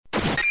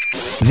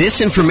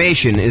This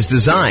information is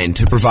designed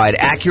to provide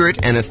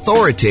accurate and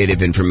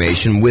authoritative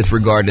information with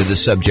regard to the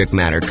subject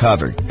matter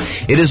covered.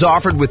 It is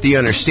offered with the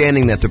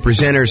understanding that the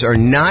presenters are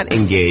not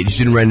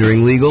engaged in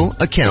rendering legal,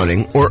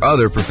 accounting, or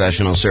other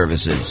professional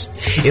services.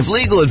 If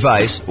legal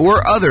advice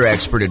or other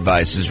expert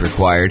advice is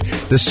required,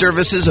 the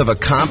services of a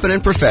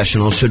competent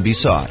professional should be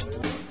sought.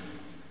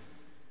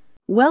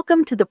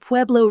 Welcome to the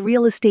Pueblo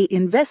Real Estate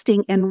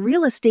Investing and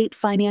Real Estate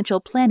Financial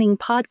Planning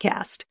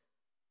podcast.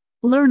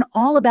 Learn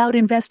all about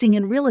investing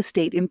in real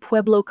estate in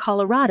Pueblo,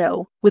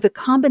 Colorado, with a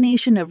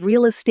combination of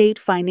real estate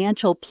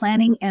financial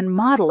planning and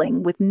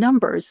modeling with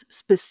numbers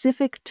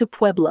specific to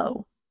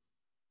Pueblo.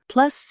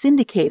 Plus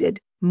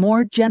syndicated,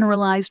 more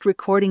generalized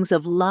recordings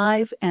of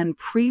live and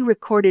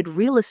pre-recorded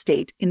real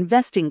estate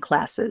investing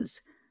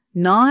classes,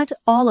 not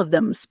all of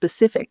them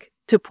specific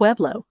to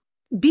Pueblo.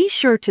 Be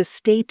sure to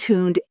stay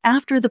tuned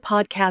after the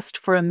podcast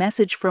for a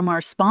message from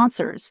our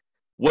sponsors.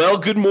 Well,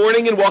 good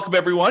morning and welcome,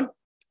 everyone.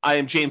 I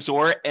am James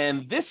Orr,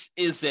 and this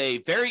is a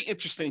very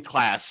interesting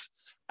class.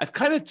 I've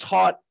kind of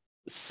taught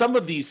some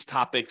of these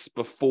topics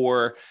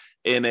before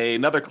in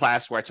another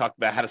class where I talked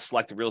about how to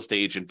select a real estate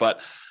agent,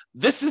 but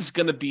this is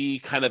going to be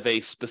kind of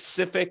a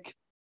specific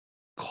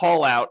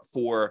call out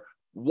for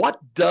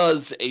what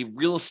does a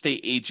real estate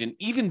agent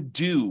even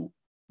do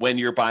when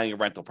you're buying a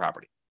rental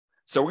property.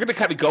 So we're going to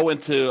kind of go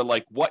into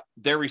like what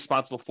they're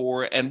responsible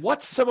for and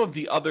what some of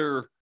the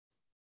other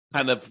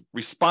kind of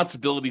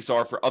responsibilities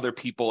are for other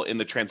people in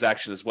the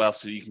transaction as well,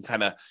 so you can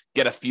kind of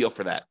get a feel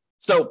for that.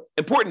 So,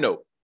 important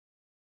note,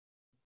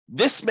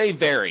 this may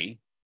vary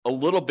a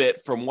little bit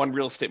from one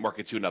real estate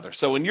market to another.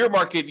 So in your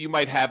market, you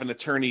might have an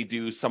attorney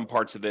do some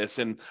parts of this.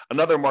 In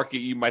another market,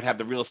 you might have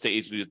the real estate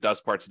agent who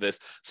does parts of this.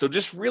 So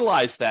just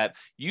realize that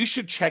you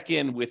should check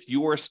in with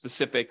your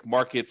specific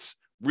market's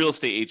real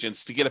estate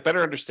agents to get a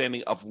better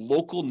understanding of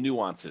local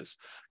nuances,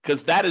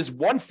 because that is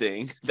one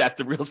thing that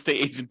the real estate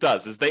agent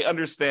does, is they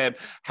understand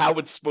how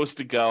it's supposed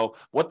to go,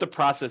 what the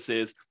process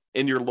is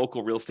in your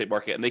local real estate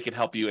market, and they can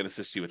help you and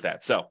assist you with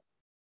that. So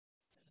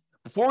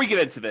before we get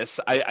into this,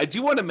 I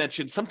do want to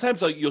mention,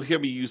 sometimes you'll hear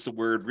me use the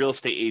word real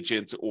estate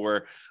agent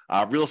or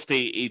real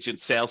estate agent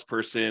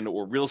salesperson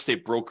or real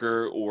estate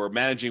broker or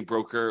managing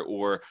broker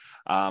or,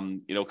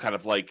 kind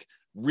of like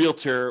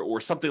realtor or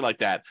something like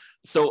that.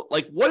 So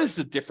like, what is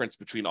the difference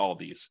between all of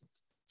these?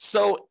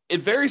 So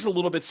it varies a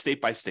little bit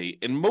state by state.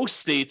 In most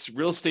states,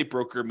 real estate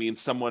broker means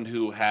someone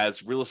who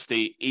has real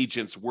estate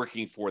agents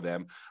working for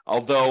them.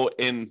 Although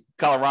in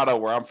Colorado,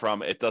 where I'm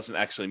from, it doesn't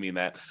actually mean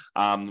that.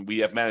 We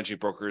have managing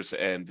brokers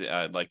and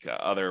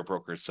other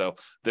brokers. So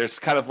there's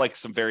kind of like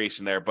some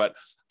variation there. But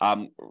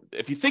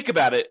if you think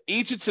about it,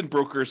 agents and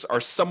brokers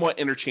are somewhat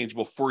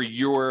interchangeable for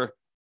your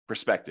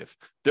perspective.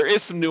 There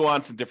is some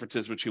nuance and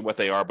differences between what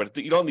they are, but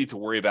you don't need to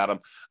worry about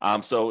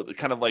them. So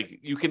kind of like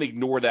you can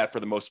ignore that for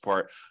the most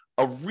part.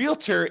 A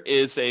realtor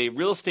is a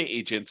real estate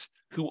agent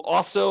who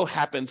also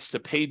happens to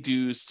pay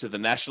dues to the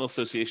National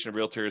Association of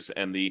Realtors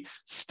and the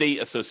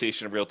State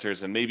Association of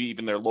Realtors, and maybe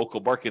even their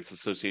local markets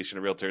association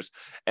of realtors.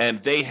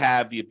 And they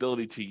have the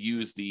ability to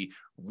use the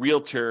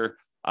realtor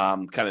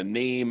kind of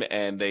name,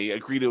 and they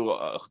agree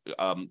to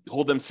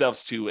hold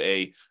themselves to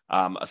a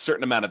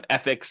certain amount of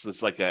ethics.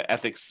 It's like an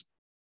ethics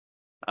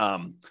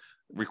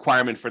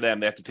requirement for them.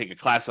 They have to take a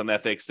class on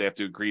ethics. They have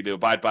to agree to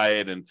abide by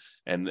it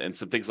and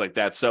some things like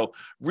that. So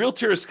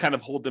realtors kind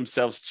of hold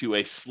themselves to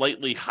a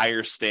slightly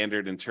higher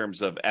standard in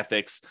terms of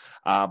ethics,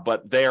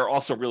 but they are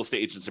also real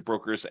estate agents and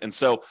brokers. And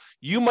so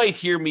you might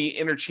hear me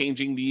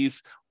interchanging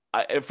these.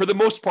 For the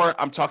most part,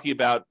 I'm talking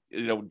about,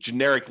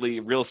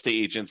 generically real estate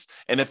agents.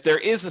 And if there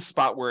is a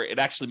spot where it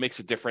actually makes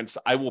a difference,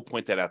 I will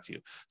point that out to you.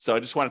 So I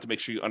just wanted to make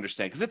sure you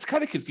understand, because it's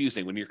kind of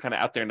confusing when you're kind of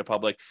out there in the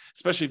public,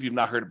 especially if you've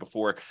not heard it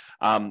before.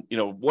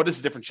 What is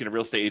the difference between a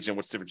real estate agent?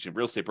 What's the difference between a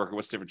real estate broker?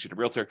 What's the difference between a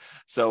realtor?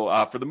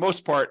 So for the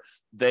most part,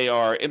 they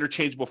are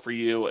interchangeable for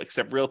you,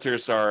 except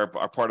realtors are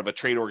part of a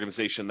trade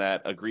organization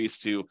that agrees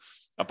to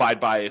abide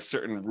by a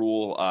certain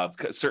rule, a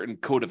certain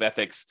code of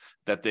ethics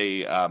that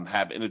they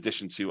have in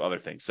addition to other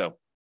things. So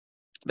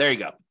there you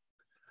go.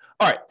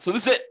 All right, so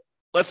this is it.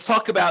 Let's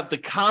talk about the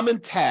common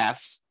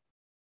tasks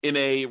in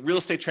a real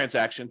estate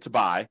transaction to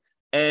buy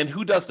and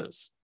who does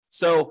those.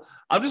 So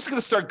I'm just going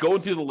to start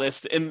going through the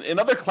list. In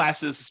other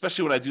classes,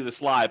 especially when I do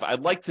this live, I'd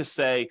like to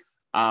say,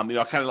 I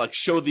kind of like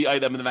show the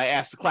item and then I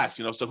ask the class,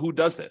 so who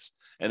does this?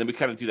 And then we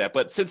kind of do that.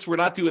 But since we're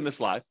not doing this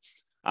live,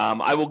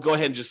 I will go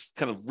ahead and just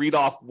kind of read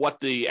off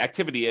what the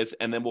activity is,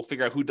 and then we'll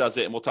figure out who does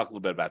it, and we'll talk a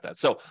little bit about that.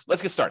 So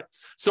let's get started.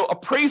 So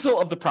appraisal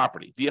of the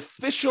property, the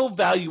official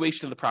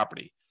valuation of the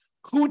property.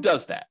 Who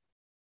does that?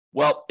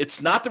 Well,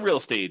 it's not the real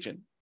estate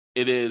agent.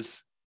 It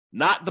is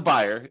not the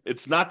buyer.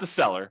 It's not the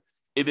seller.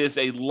 It is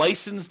a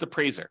licensed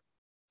appraiser.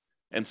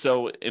 And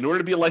so in order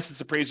to be a licensed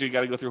appraiser, you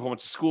got to go through a whole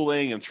bunch of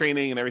schooling and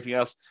training and everything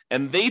else.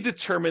 And they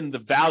determine the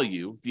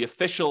value, the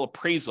official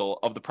appraisal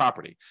of the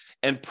property.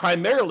 And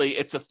primarily,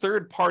 it's a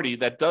third party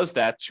that does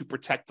that to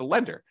protect the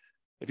lender.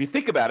 If you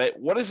think about it,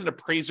 what is an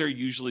appraiser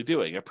usually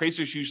doing? An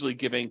appraiser is usually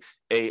giving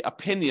an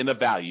opinion of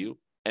value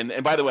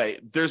And by the way,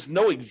 there's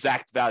no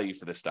exact value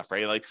for this stuff,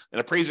 right? Like an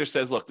appraiser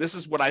says, look, this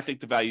is what I think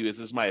the value is.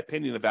 This is my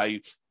opinion of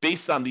value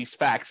based on these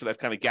facts that I've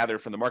kind of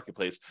gathered from the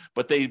marketplace.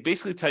 But they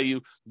basically tell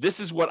you, this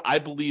is what I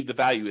believe the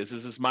value is.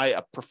 This is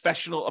my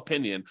professional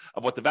opinion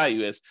of what the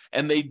value is.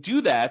 And they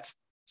do that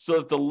so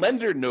that the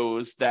lender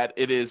knows that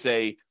it is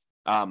a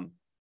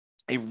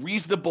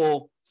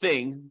reasonable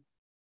thing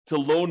to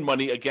loan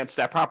money against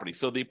that property.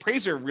 So the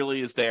appraiser really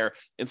is there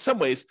in some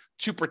ways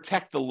to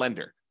protect the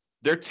lender.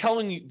 They're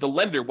telling the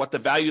lender what the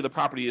value of the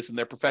property is in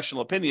their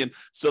professional opinion,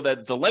 so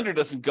that the lender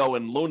doesn't go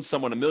and loan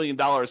someone $1 million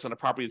on a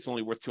property that's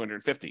only worth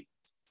 $250,000.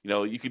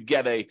 You could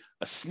get a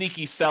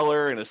sneaky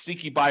seller and a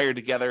sneaky buyer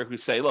together who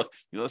say, look,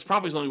 this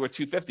property is only worth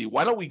 $250,000.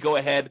 Why don't we go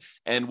ahead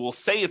and we'll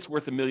say it's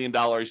worth $1 million.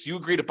 You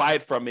agree to buy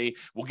it from me.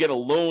 We'll get a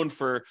loan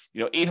for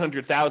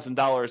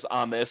 $800,000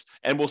 on this,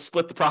 and we'll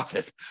split the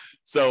profit.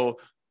 So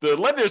the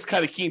lender is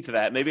kind of keen to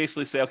that, and they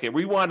basically say, okay,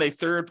 we want a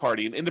third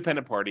party, an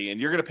independent party, and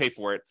you're going to pay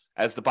for it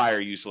as the buyer,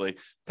 usually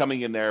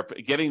coming in there,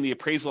 getting the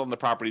appraisal on the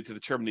property to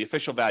determine the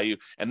official value,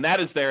 and that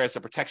is there as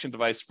a protection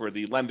device for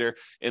the lender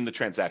in the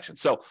transaction.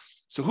 So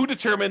who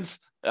determines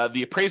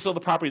the appraisal of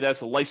the property?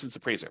 That's a licensed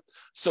appraiser.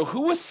 So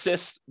who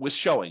assists with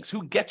showings?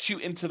 Who gets you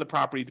into the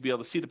property to be able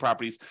to see the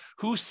properties?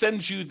 Who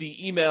sends you the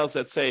emails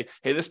that say,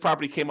 hey, this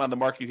property came on the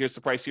market, here's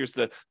the price, here's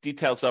the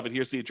details of it,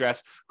 here's the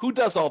address? Who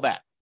does all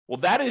that?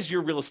 Well, that is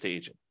your real estate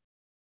agent.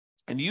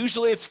 And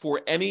usually it's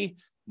for any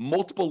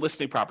multiple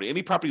listing property,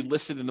 any property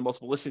listed in the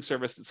multiple listing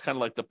service. It's kind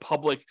of like the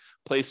public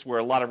place where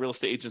a lot of real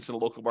estate agents in the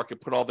local market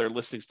put all their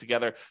listings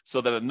together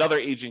so that another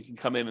agent can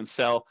come in and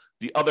sell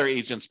the other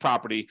agent's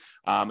property.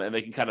 And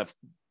they can kind of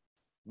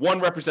one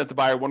represent the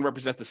buyer, one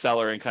represent the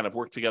seller, and kind of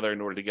work together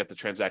in order to get the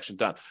transaction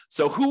done.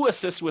 So who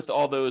assists with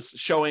all those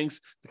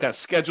showings to kind of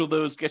schedule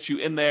those, get you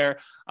in there,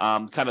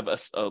 kind of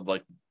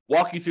like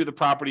walk you through the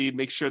property,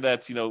 make sure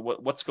that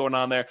what's going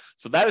on there.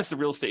 So that is the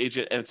real estate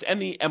agent, and it's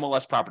any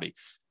MLS property.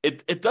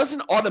 It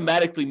doesn't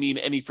automatically mean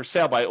any for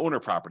sale by owner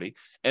property,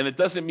 and it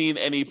doesn't mean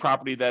any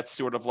property that's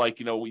sort of like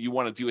what you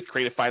want to do with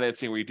creative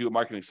financing, where you do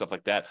marketing, stuff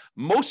like that.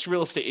 Most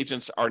real estate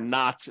agents are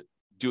not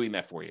doing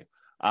that for you.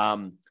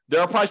 There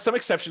are probably some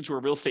exceptions where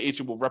a real estate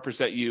agent will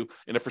represent you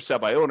in a for sale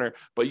by owner,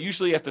 but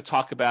usually you have to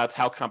talk about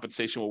how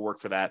compensation will work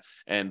for that,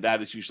 and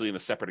that is usually in a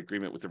separate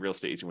agreement with the real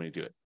estate agent when you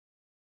do it.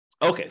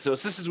 Okay, so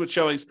this is with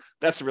showings.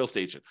 That's the real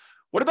estate agent.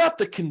 What about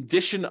the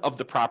condition of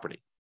the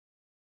property?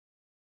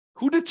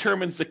 Who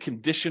determines the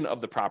condition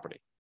of the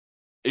property?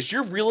 Is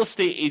your real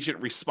estate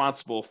agent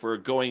responsible for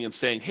going and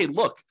saying, hey,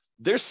 look,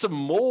 there's some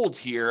mold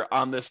here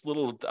on this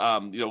little,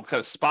 kind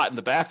of spot in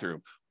the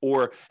bathroom,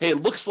 or, hey,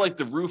 it looks like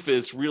the roof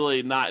is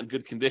really not in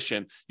good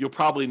condition. You'll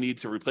probably need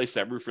to replace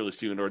that roof really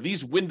soon, or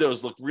these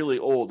windows look really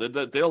old. They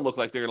don't look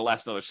like they're going to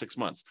last another 6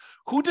 months.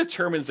 Who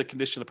determines the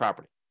condition of the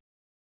property?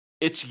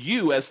 It's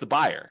you as the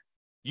buyer.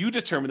 You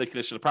determine the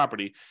condition of the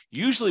property,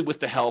 usually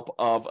with the help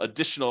of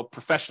additional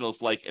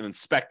professionals like an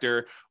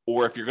inspector,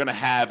 or if you're going to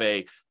have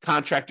a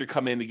contractor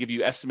come in to give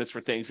you estimates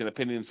for things and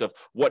opinions of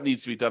what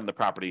needs to be done in the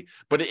property.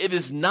 But it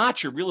is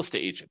not your real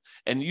estate agent,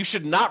 and you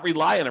should not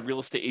rely on a real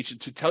estate agent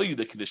to tell you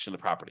the condition of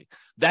the property.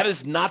 That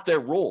is not their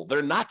role.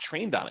 They're not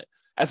trained on it.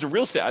 As a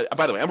real estate,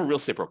 by the way, I'm a real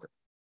estate broker.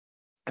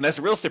 And as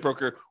a real estate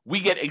broker, we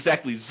get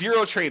exactly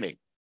zero training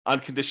on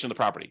condition of the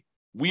property.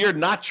 We are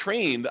not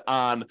trained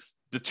on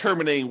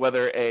determining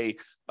whether a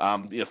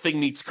thing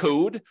meets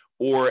code,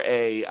 or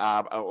a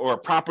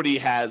property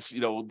has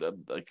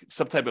like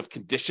some type of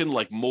condition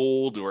like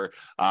mold or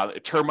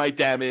termite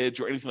damage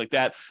or anything like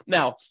that.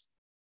 Now,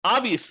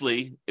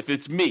 obviously, if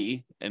it's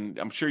me, and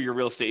I'm sure your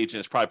real estate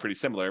agent is probably pretty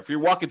similar, if you're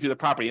walking through the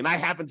property and I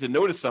happen to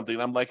notice something,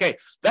 and I'm like, hey,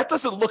 that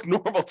doesn't look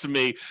normal to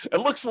me. It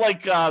looks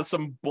like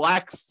some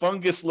black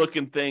fungus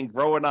looking thing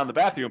growing on the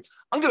bathroom.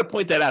 I'm going to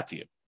point that out to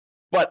you.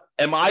 But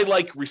am I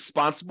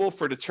responsible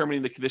for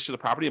determining the condition of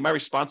the property? Am I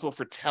responsible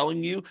for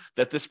telling you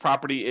that this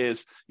property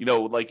is,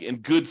 in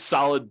good,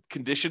 solid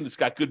condition? It's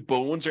got good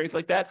bones or anything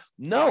like that?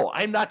 No,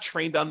 I'm not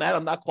trained on that.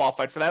 I'm not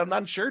qualified for that. I'm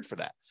not insured for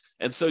that.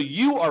 And so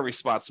you are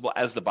responsible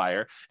as the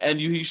buyer,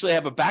 and you usually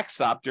have a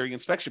backstop during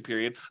inspection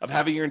period of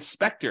having your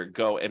inspector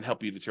go and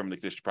help you determine the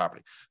condition of the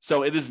property.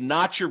 So it is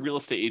not your real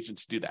estate agent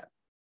to do that.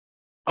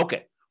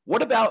 Okay,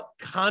 what about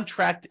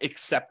contract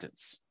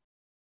acceptance?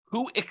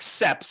 Who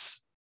accepts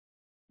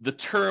the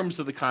terms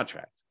of the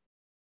contract?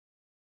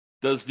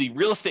 Does the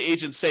real estate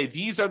agent say,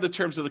 these are the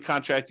terms of the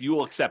contract, you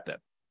will accept them?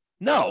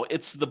 No,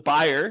 it's the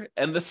buyer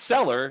and the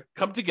seller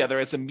come together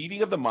as a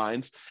meeting of the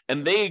minds,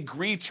 and they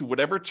agree to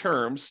whatever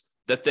terms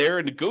that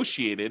they're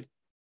negotiated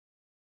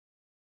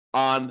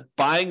on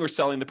buying or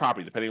selling the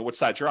property, depending on which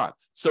side you're on.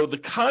 So the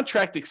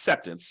contract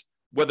acceptance,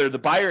 whether the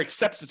buyer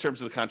accepts the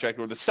terms of the contract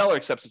or the seller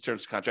accepts the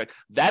terms of the contract,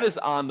 that is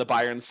on the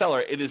buyer and the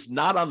seller. It is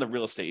not on the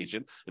real estate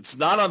agent. It's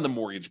not on the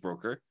mortgage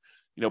broker.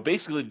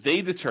 Basically,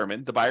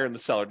 the buyer and the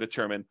seller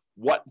determine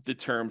what the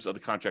terms of the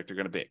contract are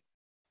going to be.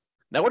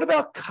 Now, what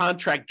about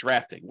contract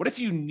drafting? What if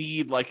you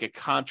need a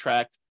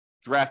contract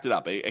drafted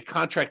up, a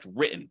contract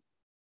written,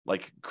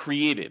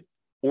 created,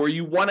 or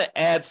you want to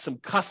add some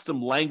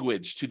custom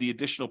language to the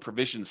additional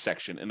provisions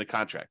section in the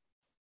contract?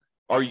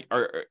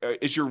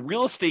 Is your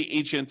real estate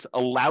agent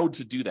allowed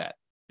to do that?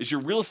 Is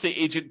your real estate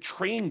agent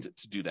trained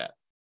to do that?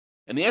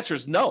 And the answer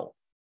is no.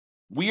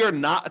 We are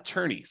not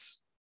attorneys.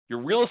 Your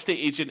real estate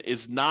agent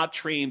is not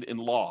trained in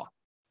law.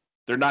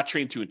 They're not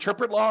trained to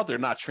interpret law. They're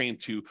not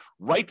trained to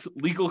write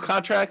legal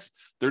contracts.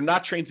 They're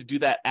not trained to do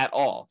that at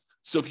all.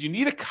 So if you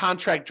need a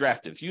contract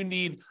drafted, if you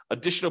need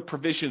additional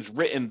provisions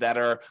written that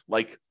are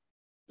like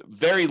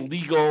very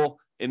legal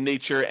in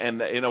nature,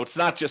 and it's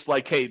not just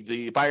like, hey,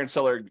 the buyer and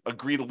seller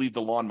agree to leave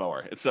the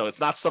lawnmower. So it's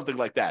not something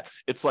like that.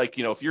 It's like,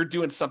 if you're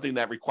doing something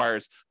that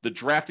requires the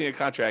drafting of a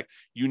contract,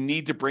 you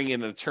need to bring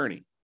in an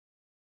attorney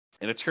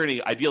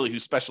ideally who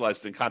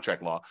specializes in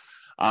contract law,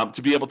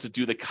 to be able to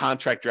do the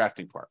contract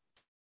drafting part.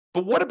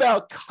 But what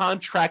about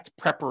contract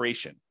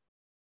preparation?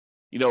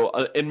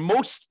 In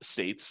most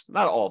states,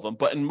 not all of them,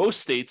 but in most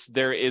states,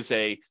 there is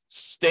a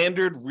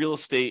standard real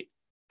estate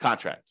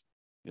contract.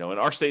 In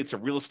our state,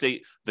 it's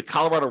the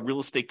Colorado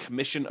Real Estate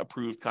Commission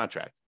approved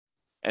contract.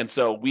 And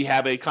so we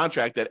have a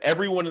contract that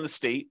everyone in the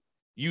state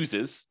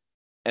uses.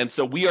 And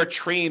so we are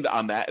trained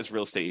on that as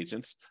real estate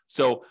agents.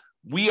 So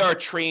we are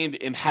trained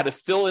in how to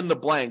fill in the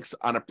blanks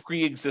on a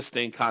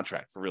pre-existing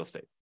contract for real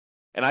estate.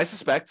 And I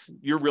suspect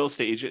your real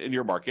estate agent in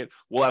your market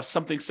will have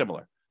something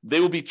similar. They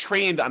will be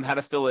trained on how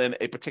to fill in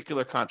a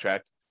particular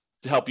contract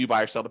to help you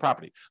buy or sell the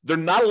property. They're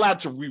not allowed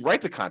to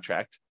rewrite the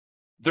contract.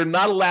 They're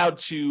not allowed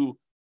to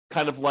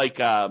kind of like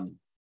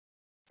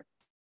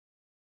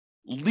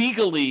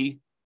legally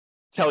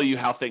tell you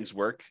how things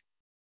work.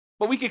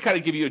 But we can kind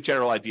of give you a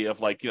general idea of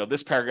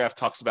this paragraph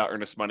talks about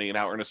earnest money and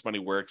how earnest money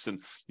works.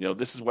 And,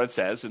 this is what it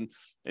says. And,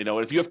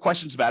 if you have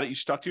questions about it, you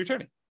should talk to your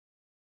attorney.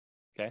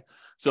 Okay.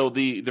 So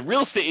the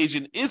real estate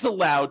agent is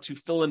allowed to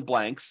fill in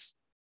blanks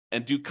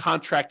and do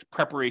contract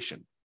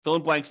preparation, fill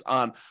in blanks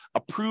on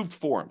approved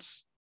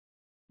forms.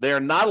 They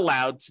are not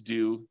allowed to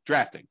do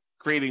drafting,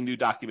 creating new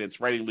documents,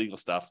 writing legal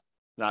stuff.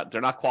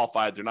 They're not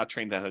qualified. They're not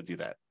trained on how to do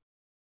that.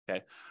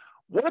 Okay.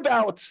 What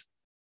about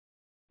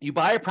you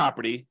buy a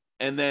property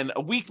and then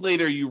a week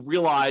later you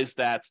realize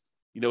that,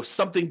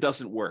 something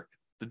doesn't work.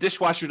 The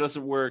dishwasher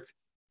doesn't work.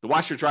 The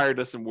washer dryer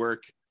doesn't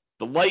work.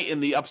 The light in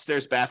the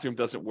upstairs bathroom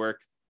doesn't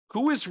work.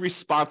 Who is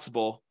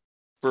responsible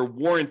for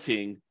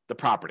warranting the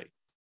property?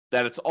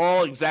 That it's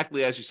all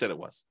exactly as you said it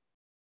was.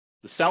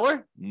 The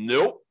seller?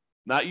 Nope,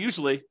 not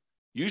usually.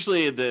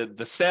 Usually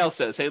the sale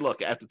says, hey,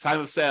 look, at the time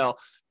of sale,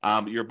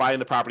 you're buying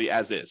the property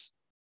as is.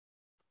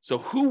 So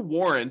who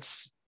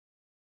warrants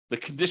the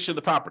condition of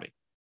the property?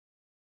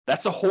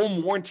 That's a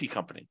home warranty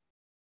company.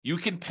 You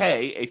can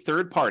pay a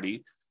third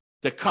party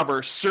to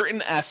cover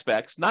certain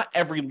aspects, not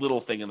every little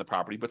thing in the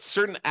property, but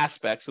certain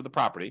aspects of the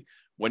property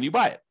when you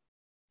buy it.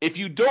 If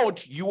you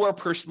don't, you are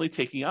personally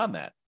taking on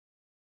that.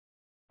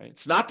 Right?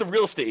 It's not the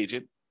real estate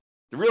agent.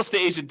 The real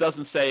estate agent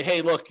doesn't say,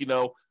 hey, look,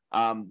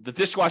 the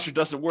dishwasher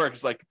doesn't work.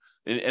 It's like,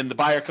 and the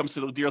buyer comes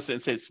to the deal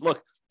and says,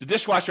 look, the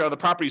dishwasher on the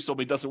property you sold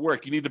me doesn't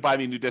work. You need to buy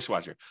me a new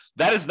dishwasher.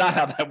 That is not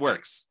how that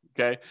works.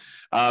 Okay.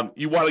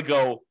 You want to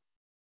go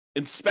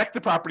inspect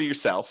the property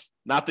yourself.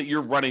 Not that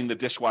you're running the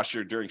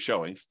dishwasher during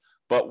showings,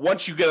 but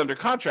once you get under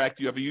contract,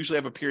 you usually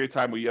have a period of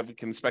time where you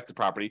can inspect the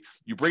property.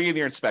 You bring in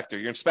your inspector.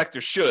 Your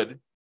inspector should,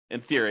 in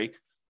theory,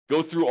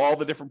 go through all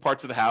the different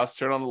parts of the house,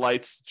 turn on the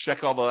lights,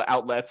 check all the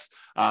outlets,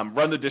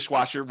 run the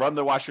dishwasher, run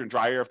the washer and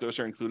dryer if those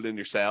are included in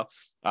your sale,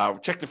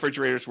 check the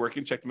refrigerator's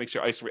working, check to make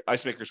sure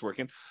ice maker's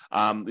working,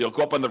 go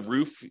up on the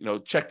roof,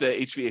 check the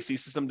HVAC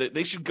system.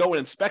 They should go and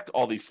inspect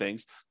all these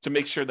things to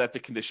make sure that the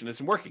condition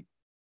isn't working.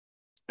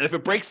 And if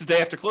it breaks the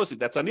day after closing,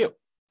 that's on you,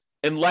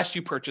 unless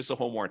you purchase a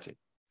home warranty.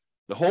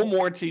 The home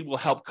warranty will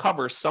help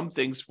cover some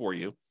things for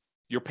you.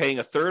 You're paying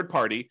a third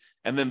party,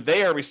 and then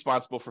they are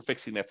responsible for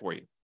fixing that for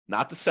you.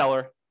 Not the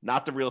seller,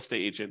 not the real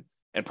estate agent,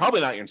 and probably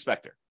not your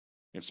inspector.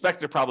 Your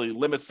inspector probably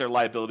limits their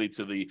liability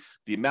to the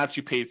amount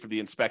you paid for the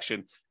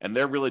inspection, and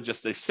they're really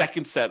just a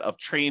second set of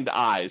trained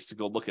eyes to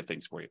go look at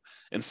things for you.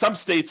 In some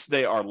states,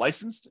 they are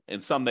licensed,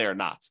 and some they are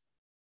not.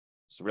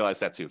 So realize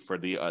that too for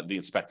the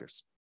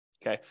inspectors.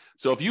 Okay,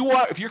 so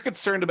if you're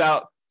concerned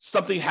about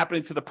something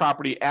happening to the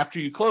property after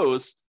you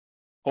close,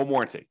 home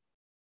warranty.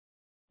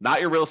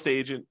 Not your real estate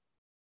agent,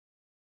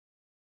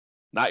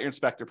 not your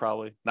inspector,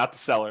 probably not the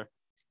seller.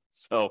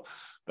 So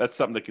that's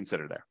something to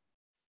consider there.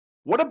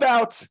 What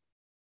about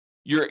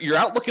you're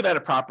out looking at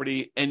a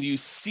property and you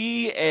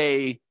see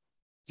a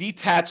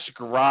detached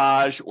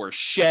garage or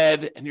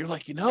shed, and you're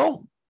like,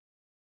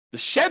 the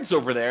shed's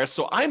over there,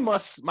 so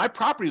my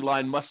property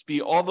line must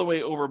be all the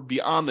way over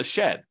beyond the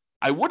shed.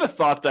 I would have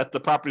thought that the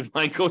property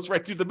line goes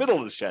right through the middle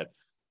of the shed.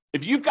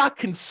 If you've got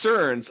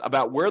concerns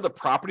about where the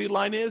property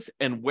line is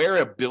and where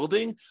a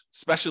building,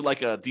 especially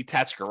like a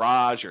detached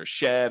garage or a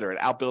shed or an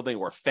outbuilding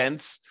or a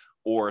fence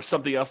or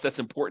something else that's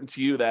important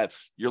to you, that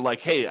you're like,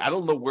 hey, I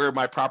don't know where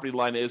my property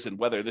line is and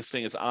whether this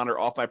thing is on or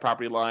off my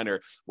property line, or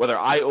whether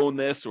I own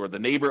this or the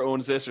neighbor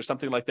owns this or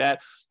something like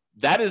that.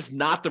 That is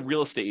not the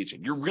real estate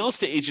agent. Your real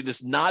estate agent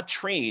is not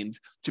trained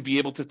to be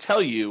able to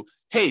tell you,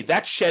 hey,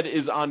 that shed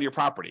is on your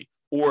property,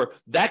 or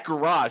that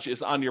garage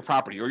is on your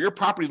property, or your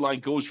property line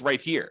goes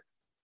right here.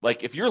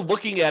 Like if you're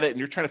looking at it and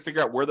you're trying to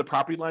figure out where the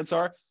property lines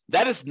are,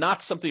 that is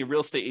not something a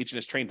real estate agent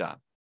is trained on.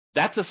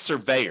 That's a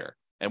surveyor.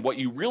 And what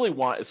you really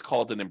want is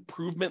called an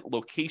improvement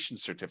location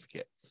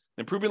certificate.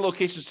 An improvement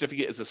location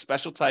certificate is a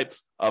special type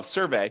of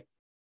survey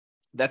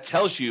that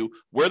tells you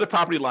where the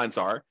property lines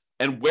are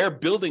and where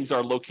buildings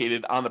are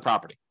located on the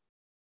property.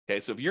 Okay,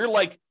 so if you're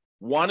like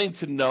wanting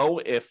to know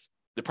if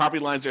the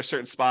property lines are a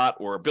certain spot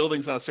or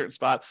buildings on a certain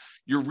spot,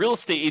 your real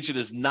estate agent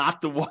is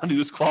not the one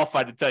who's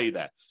qualified to tell you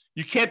that.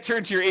 You can't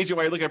turn to your agent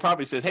while you're looking at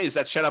property and say, hey, is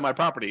that shed on my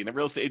property? And the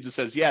real estate agent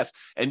says yes,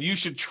 and you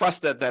should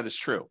trust that that is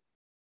true.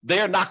 They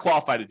are not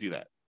qualified to do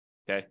that.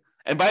 Okay.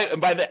 And by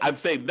that, I'm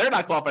saying they're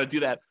not qualified to do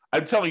that.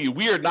 I'm telling you,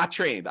 we are not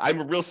trained. I'm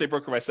a real estate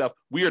broker myself.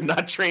 We are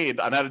not trained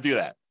on how to do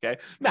that. Okay.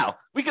 Now,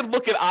 we can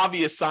look at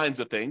obvious signs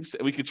of things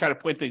and we can try to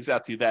point things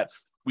out to you that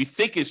we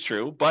think is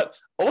true, but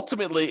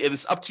ultimately it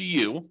is up to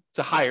you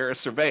to hire a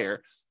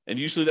surveyor. And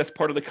usually that's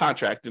part of the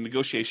contract, the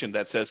negotiation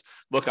that says,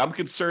 look, I'm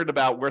concerned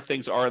about where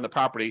things are in the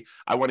property.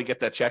 I want to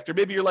get that checked. Or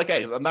maybe you're like,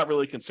 hey, I'm not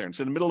really concerned.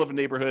 It's in the middle of a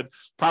neighborhood.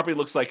 Property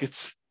looks like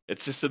it's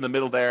just in the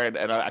middle there.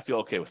 And I feel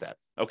okay with that.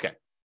 Okay.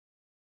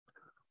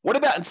 What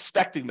about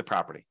inspecting the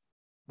property,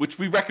 which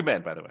we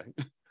recommend, by the way?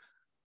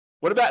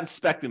 What about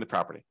inspecting the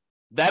property?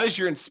 That is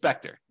your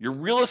inspector. Your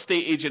real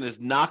estate agent is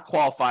not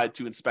qualified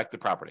to inspect the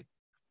property.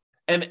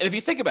 And if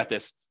you think about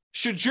this,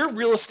 should your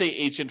real estate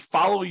agent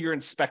follow your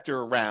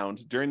inspector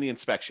around during the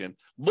inspection,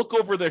 look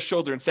over their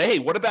shoulder and say, hey,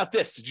 what about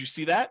this? Did you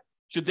see that?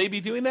 Should they be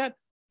doing that?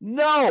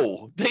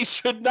 No, they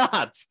should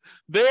not.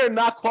 They're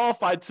not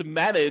qualified to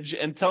manage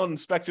and tell an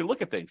inspector to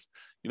look at things.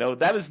 You know,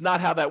 that is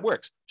not how that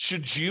works.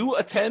 Should you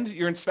attend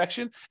your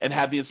inspection and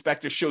have the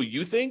inspector show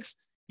you things?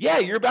 Yeah,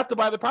 you're about to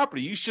buy the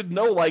property. You should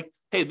know, like,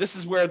 hey, this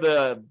is where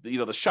the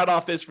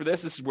shutoff is for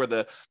this. This is where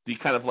the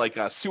kind of like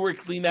sewer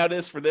clean out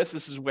is for this.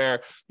 This is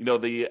where,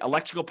 the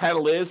electrical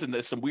panel is, and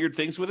there's some weird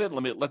things with it.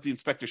 Let the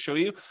inspector show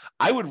you.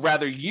 I would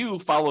rather you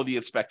follow the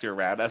inspector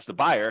around as the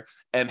buyer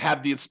and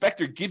have the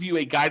inspector give you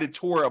a guided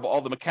tour of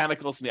all the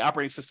mechanicals and the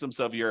operating systems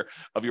of your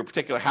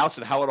particular house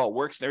and how it all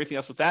works and everything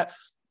else with that.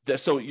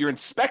 So your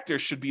inspector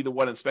should be the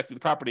one inspecting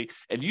the property,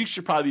 and you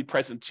should probably be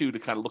present too to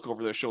kind of look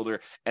over their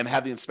shoulder and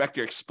have the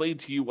inspector explain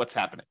to you what's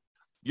happening.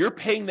 You're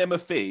paying them a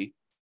fee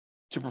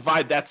to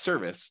provide that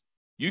service.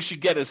 You should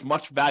get as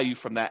much value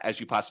from that as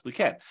you possibly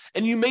can.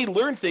 And you may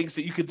learn things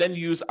that you could then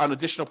use on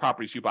additional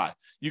properties you buy.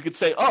 You could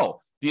say,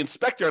 oh, the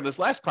inspector on this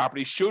last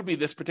property showed me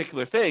this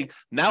particular thing.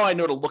 Now I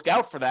know to look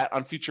out for that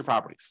on future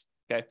properties.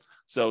 Okay.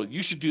 So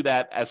you should do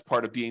that as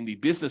part of being the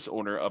business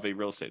owner of a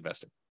real estate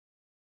investor.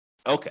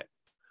 Okay.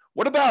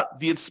 What about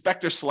the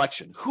inspector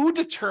selection? Who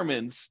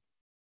determines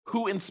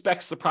who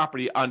inspects the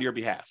property on your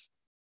behalf?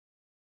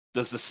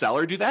 Does the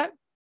seller do that?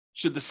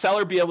 Should the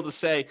seller be able to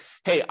say,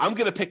 hey, I'm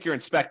going to pick your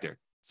inspector,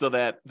 so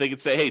that they can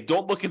say, hey,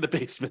 don't look in the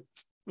basement?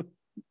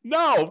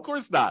 No, of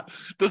course not.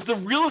 Does the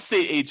real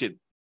estate agent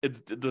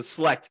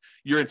select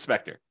your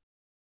inspector?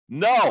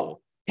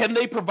 No. Can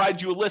they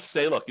provide you a list?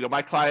 Say, look,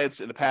 my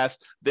clients in the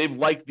past, they've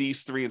liked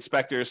these 3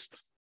 inspectors,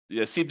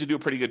 seem to do a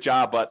pretty good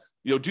job, but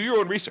do your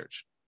own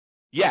research.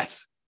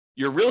 Yes.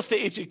 Your real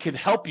estate agent can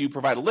help you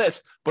provide a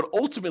list, but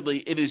ultimately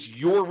it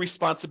is your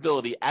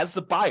responsibility as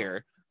the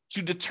buyer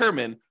to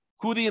determine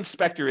who the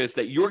inspector is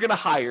that you're going to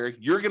hire,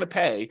 you're going to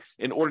pay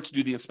in order to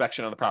do the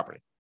inspection on the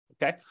property.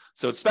 Okay?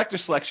 So inspector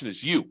selection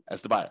is you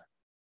as the buyer.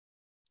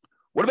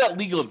 What about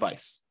legal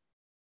advice?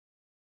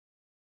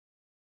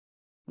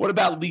 What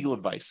about legal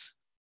advice?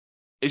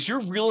 Is your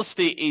real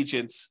estate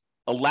agent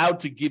allowed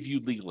to give you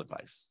legal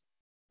advice?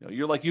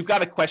 You're like, you've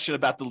got a question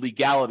about the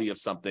legality of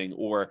something,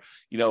 or,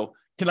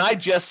 can I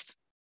just,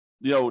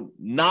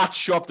 not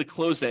show up to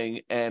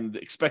closing and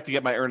expect to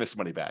get my earnest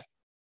money back?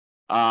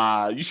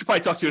 You should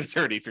probably talk to an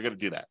attorney if you're going to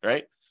do that,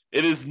 right?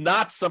 It is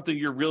not something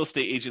your real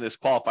estate agent is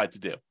qualified to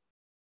do.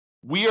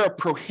 We are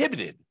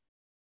prohibited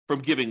from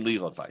giving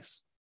legal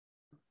advice.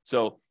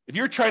 So if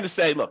you're trying to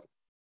say, look,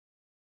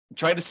 I'm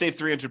trying to save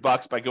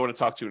 $300 by going to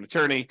talk to an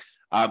attorney,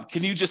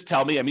 can you just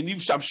tell me? I mean,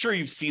 I'm sure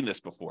you've seen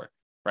this before,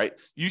 right?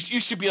 You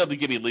should be able to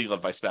give me legal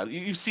advice about it.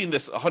 You've seen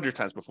this 100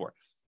 times before.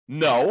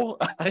 No,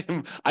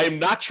 I am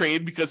not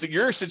trained, because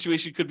your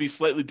situation could be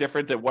slightly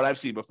different than what I've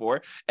seen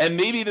before. And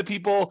maybe the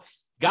people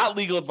got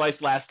legal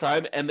advice last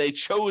time and they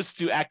chose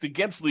to act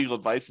against legal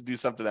advice and do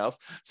something else.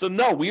 So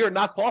no, we are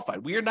not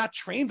qualified. We are not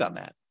trained on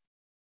that.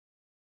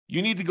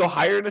 You need to go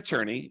hire an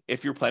attorney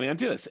if you're planning on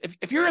doing this.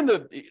 If you're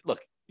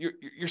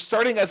you're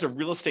starting as a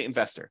real estate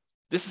investor.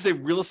 This is a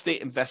real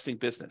estate investing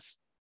business.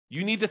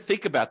 You need to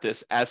think about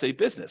this as a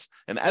business.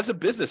 And as a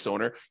business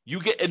owner, you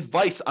get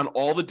advice on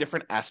all the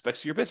different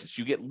aspects of your business.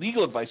 You get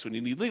legal advice when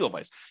you need legal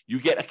advice. You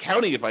get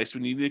accounting advice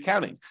when you need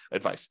accounting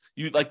advice.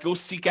 You go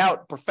seek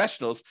out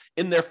professionals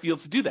in their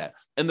fields to do that.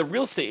 And the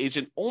real estate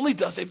agent only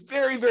does a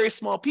very, very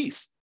small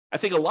piece. I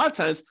think a lot of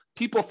times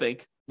people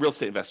think, real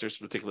estate investors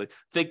particularly,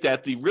 think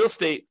that the real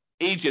estate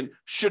agent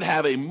should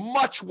have a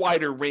much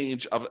wider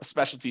range of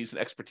specialties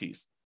and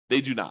expertise. They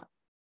do not.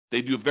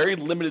 They do a very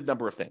limited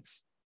number of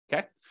things.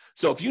 Okay.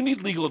 So if you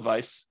need legal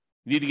advice,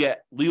 you need to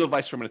get legal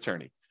advice from an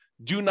attorney.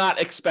 do not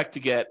expect to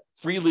get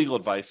free legal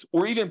advice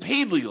or even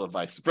paid legal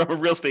advice from a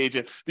real estate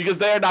agent because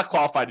they are not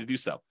qualified to do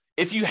so.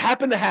 If you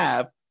happen to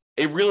have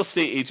a real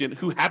estate agent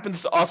who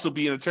happens to also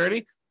be an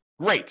attorney,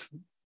 great.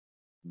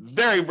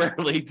 Very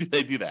rarely do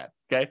they do that,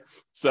 okay?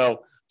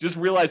 So just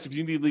realize if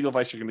you need legal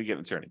advice, you're going to get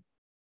an attorney.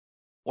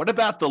 What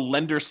about the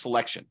lender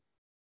selection?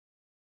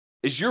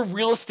 Is your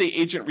real estate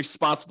agent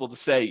responsible to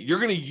say, you're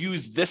going to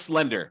use this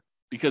lender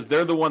because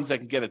they're the ones that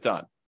can get it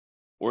done?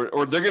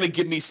 Or they're going to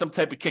give me some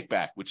type of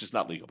kickback, which is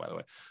not legal, by the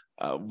way,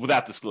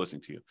 without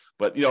disclosing to you.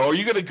 But, are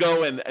you going to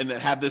go and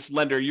have this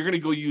lender, you're going to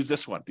go use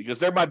this one because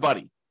they're my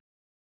buddy?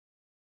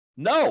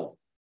 No,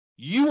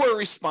 you are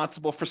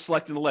responsible for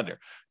selecting the lender.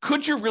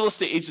 Could your real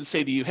estate agent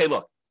say to you, hey,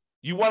 look,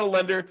 you want a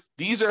lender?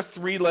 These are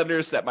 3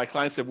 lenders that my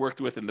clients have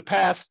worked with in the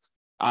past.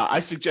 I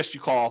suggest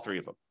you call all 3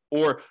 of them.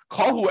 Or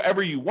call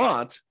whoever you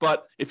want,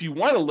 but if you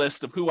want a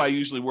list of who I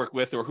usually work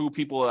with or who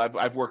people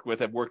I've worked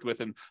with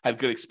and had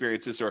good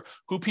experiences, or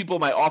who people in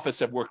my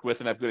office have worked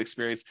with and have good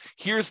experience,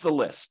 here's the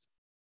list.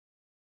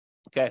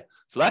 Okay,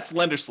 so that's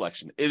lender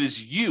selection. It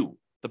is you,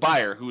 the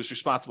buyer, who is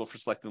responsible for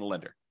selecting the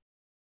lender.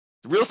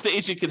 The real estate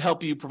agent can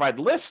help you provide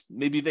the list.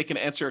 Maybe they can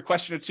answer a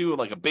question or two,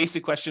 like a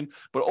basic question,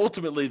 but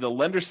ultimately the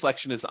lender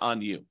selection is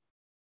on you.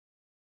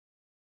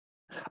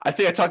 I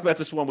think I talked about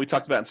this when we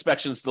talked about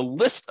inspections, the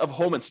list of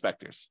home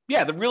inspectors.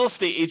 Yeah, the real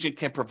estate agent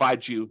can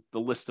provide you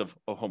the list of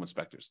home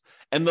inspectors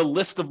and the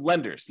list of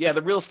lenders. Yeah,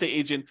 the real estate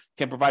agent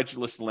can provide you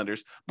a list of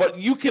lenders, but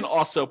you can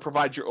also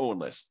provide your own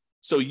list.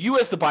 So you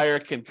as the buyer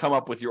can come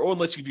up with your own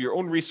list. You do your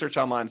own research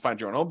online, find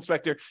your own home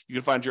inspector. You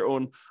can find your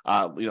own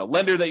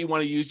lender that you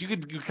want to use. You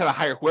kind of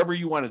hire whoever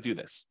you want to do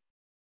this.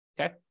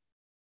 Okay.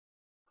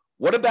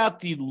 What about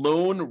the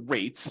loan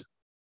rate,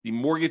 the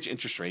mortgage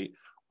interest rate,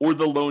 or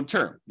the loan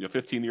term?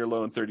 15-year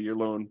loan, 30-year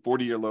loan,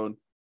 40-year loan.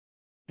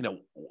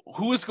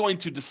 Who is going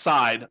to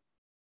decide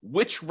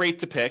which rate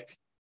to pick,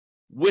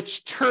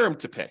 which term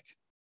to pick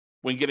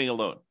when getting a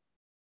loan?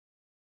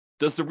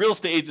 Does the real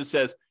estate agent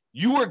says,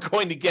 you are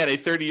going to get a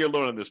 30-year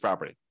loan on this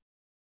property?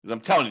 Because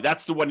I'm telling you,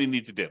 that's the one you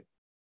need to do.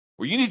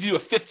 Or you need to do a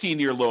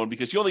 15-year loan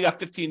because you only got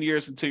 15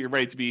 years until you're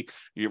ready to be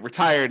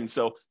retired. And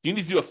so you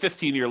need to do a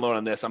 15-year loan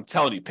on this. I'm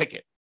telling you, pick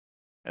it.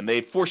 And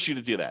they force you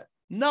to do that.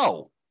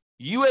 No,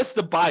 you as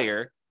the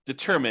buyer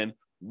determine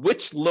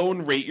which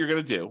loan rate you're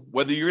going to do,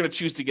 whether you're going to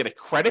choose to get a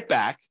credit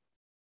back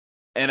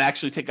and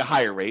actually take a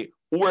higher rate,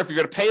 or if you're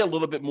going to pay a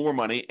little bit more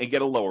money and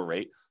get a lower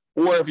rate,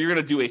 or if you're going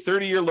to do a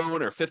 30-year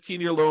loan or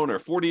 15-year loan or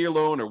 40-year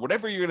loan or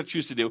whatever you're going to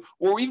choose to do,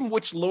 or even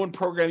which loan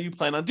program you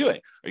plan on doing.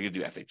 Are you going to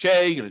do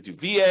FHA? Are you going to do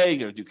VA? Are you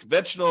going to do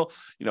conventional?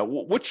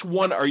 Which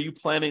one are you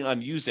planning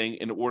on using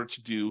in order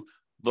to do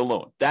the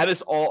loan? That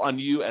is all on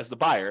you as the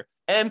buyer,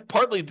 and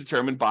partly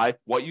determined by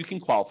what you can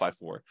qualify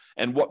for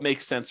and what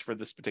makes sense for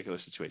this particular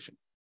situation.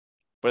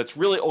 But it's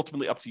really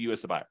ultimately up to you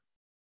as the buyer.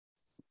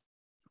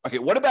 Okay,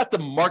 what about the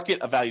market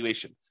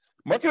evaluation?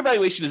 Market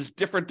evaluation is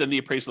different than the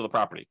appraisal of the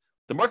property.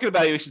 The market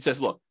evaluation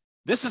says, look,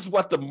 this is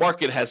what the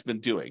market has been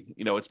doing.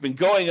 It's been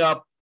going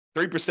up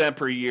 3%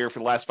 per year for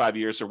the last 5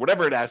 years or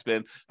whatever it has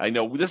been. I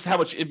know this is how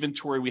much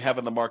inventory we have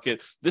in the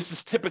market. This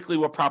is typically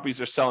what properties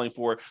are selling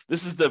for.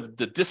 This is the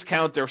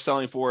discount they're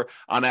selling for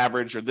on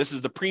average, or this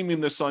is the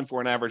premium they're selling for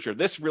on average, or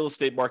this real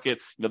estate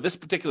market, this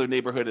particular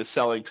neighborhood is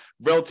selling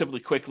relatively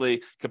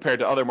quickly compared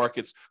to other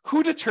markets.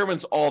 Who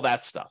determines all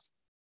that stuff?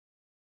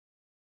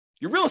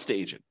 Your real estate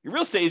agent. Your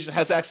real estate agent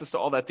has access to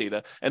all that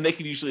data, and they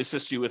can usually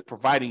assist you with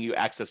providing you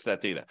access to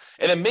that data.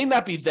 And it may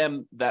not be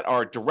them that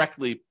are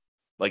directly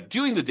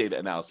doing the data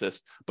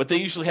analysis, but they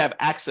usually have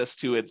access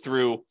to it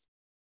through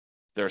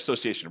their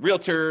association of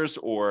realtors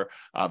or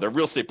their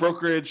real estate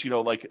brokerage.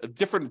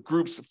 Different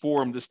groups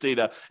form this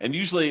data, and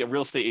usually a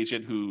real estate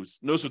agent who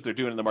knows what they're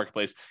doing in the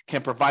marketplace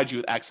can provide you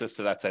with access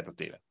to that type of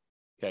data.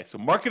 Okay, so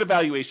market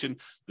evaluation,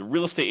 the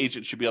real estate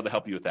agent should be able to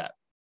help you with that.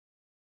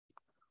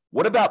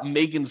 What about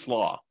Megan's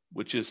Law,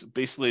 which is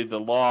basically the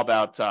law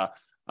about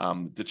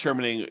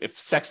determining if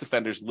sex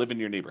offenders live in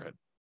your neighborhood?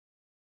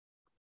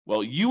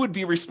 Well, you would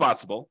be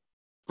responsible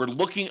for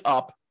looking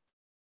up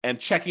and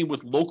checking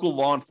with local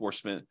law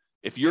enforcement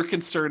if you're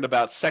concerned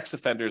about sex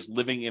offenders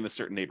living in a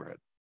certain neighborhood.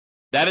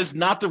 That is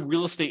not the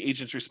real estate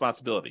agent's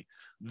responsibility.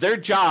 Their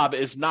job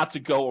is not to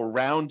go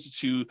around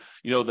to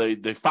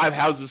the 5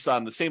 houses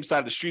on the same side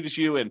of the street as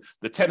you and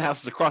the 10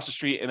 houses across the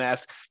street and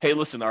ask, hey,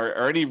 listen,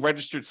 are any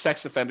registered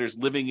sex offenders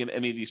living in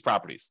any of these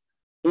properties?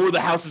 Or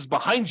the houses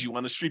behind you,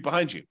 on the street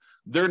behind you.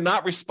 They're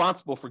not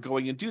responsible for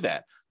going and do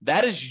that.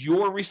 That is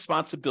your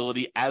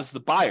responsibility as the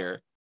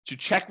buyer to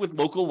check with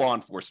local law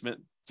enforcement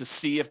to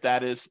see if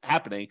that is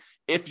happening,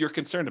 if you're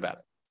concerned about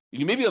it.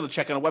 You may be able to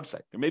check on a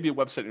website. There may be a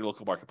website in your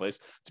local marketplace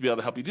to be able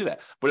to help you do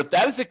that. But if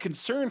that is a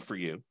concern for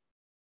you,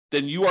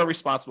 then you are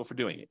responsible for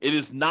doing it. It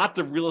is not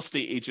the real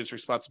estate agent's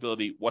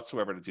responsibility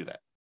whatsoever to do that.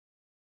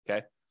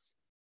 Okay?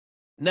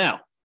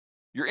 Now,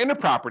 you're in a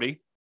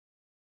property,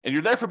 and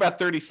you're there for about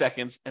 30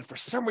 seconds, and for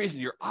some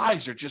reason, your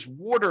eyes are just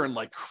watering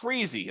like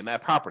crazy in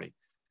that property.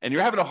 and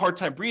you're having a hard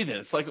time breathing.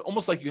 It's like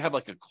almost like you have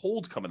like a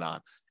cold coming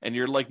on, and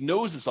your like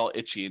nose is all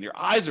itchy and your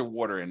eyes are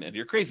watering and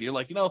you're crazy. You're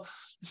like,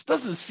 this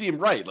doesn't seem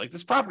right. Like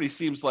this property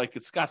seems like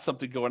it's got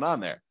something going on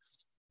there.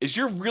 Is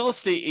your real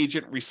estate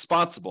agent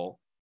responsible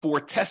for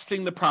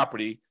testing the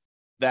property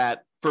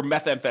for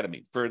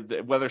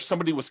methamphetamine, whether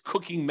somebody was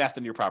cooking meth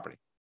in your property,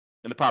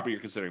 in the property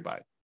you're considering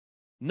buying?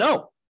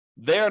 No,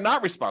 they are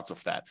not responsible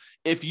for that.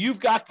 If you've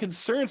got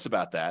concerns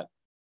about that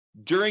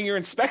during your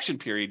inspection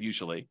period,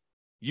 usually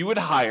you would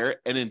hire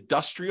an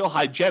industrial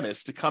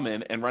hygienist to come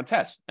in and run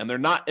tests, and they're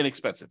not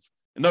inexpensive.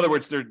 In other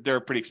words, they're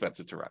pretty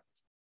expensive to run.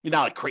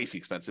 Not like crazy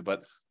expensive,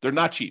 but they're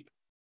not cheap.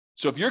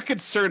 So if you're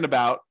concerned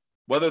about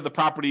whether the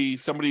property,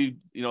 somebody,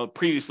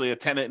 previously a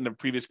tenant in the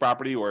previous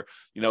property or,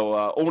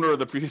 owner of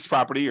the previous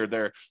property or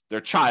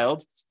their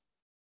child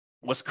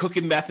was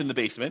cooking meth in the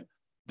basement,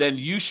 then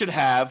you should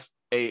have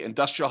a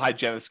industrial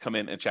hygienist come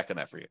in and check on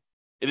that for you.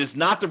 It is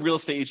not the real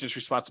estate agent's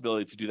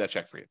responsibility to do that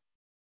check for you.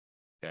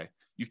 Okay.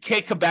 You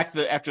can't come back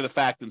after the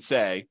fact and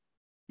say,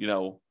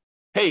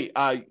 hey,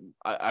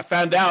 I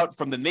found out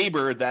from the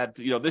neighbor that,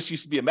 this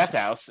used to be a meth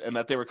house and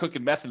that they were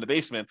cooking meth in the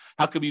basement.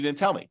 How come you didn't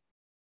tell me?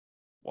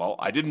 Well,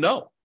 I didn't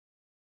know.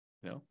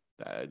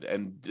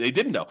 And they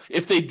didn't know.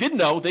 If they did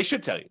know, they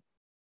should tell you,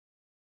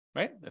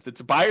 right? If it's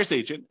a buyer's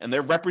agent and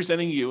they're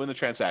representing you in the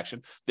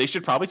transaction, they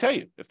should probably tell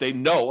you if they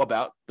know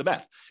about the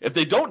meth. If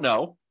they don't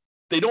know,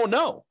 they don't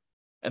know.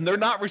 And they're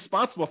not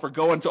responsible for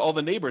going to all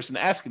the neighbors and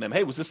asking them,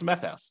 hey, was this a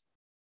meth house?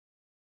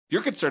 If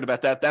you're concerned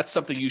about that, that's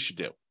something you should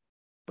do.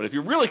 But if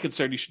you're really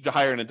concerned, you should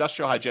hire an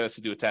industrial hygienist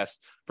to do a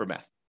test for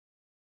meth.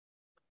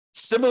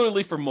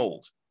 Similarly for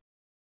mold.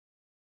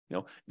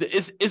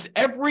 Is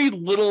every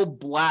little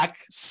black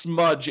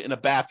smudge in a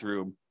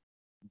bathroom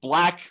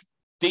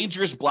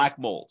dangerous black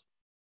mold?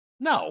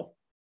 No.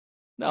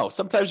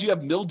 Sometimes you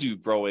have mildew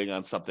growing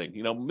on something.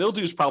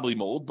 Mildew is probably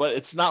mold, but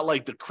it's not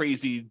like the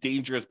crazy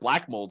dangerous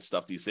black mold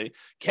stuff you see.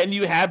 Could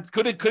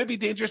it be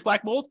dangerous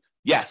black mold?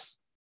 Yes.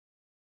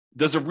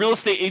 Does a real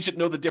estate agent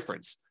know the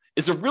difference?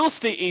 Is a real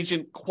estate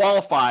agent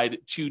qualified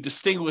to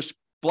distinguish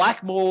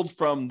black mold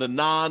from the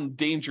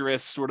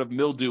non-dangerous sort of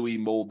mildewy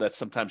mold that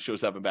sometimes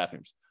shows up in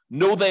bathrooms?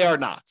 No, they are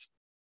not.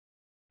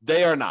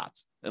 They are not.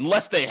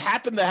 Unless they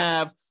happen to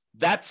have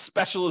that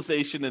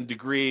specialization and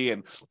degree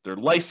and they're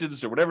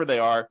licensed or whatever they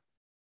are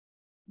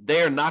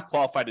not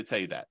qualified to tell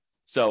you that.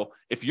 So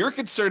if you're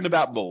concerned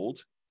about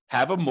mold,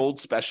 have a mold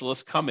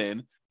specialist come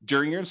in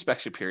during your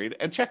inspection period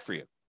and check for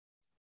you.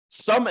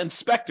 Some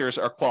inspectors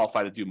are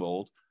qualified to do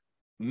mold.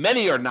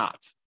 Many are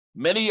not.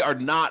 Many are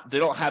not. They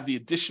don't have the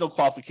additional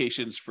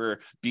qualifications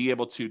for being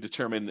able to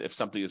determine if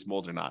something is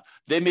mold or not.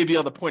 They may be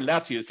able to point it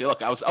out to you and say,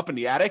 look, I was up in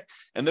the attic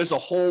and there's a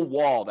whole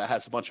wall that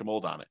has a bunch of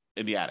mold on it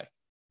in the attic.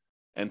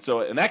 And so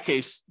in that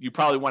case, you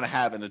probably want to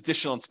have an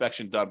additional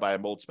inspection done by a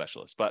mold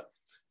specialist, but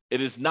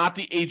it is not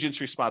the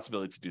agent's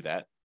responsibility to do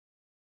that.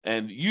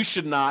 And you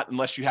should not,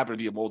 unless you happen to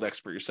be a mold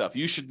expert yourself,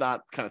 you should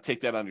not kind of take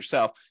that on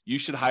yourself. You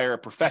should hire a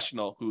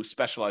professional who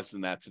specializes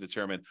in that to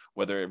determine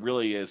whether it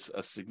really is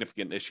a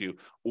significant issue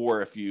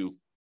or if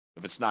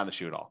it's not an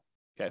issue at all.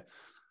 Okay.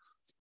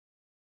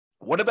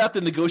 What about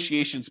the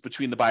negotiations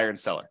between the buyer and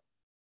seller?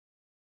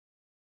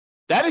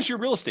 That is your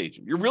real estate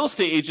agent. Your real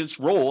estate agent's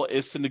role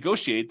is to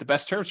negotiate the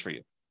best terms for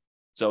you.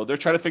 So they're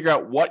trying to figure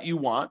out what you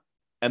want,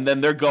 and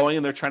then they're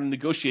trying to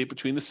negotiate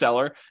between the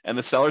seller and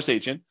the seller's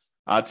agent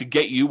to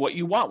get you what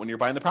you want when you're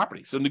buying the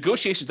property. So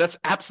negotiations, that's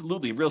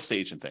absolutely a real estate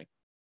agent thing.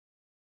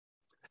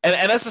 And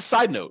as a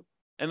side note,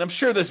 and I'm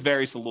sure this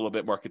varies a little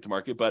bit market to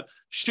market, but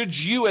should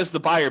you as the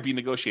buyer be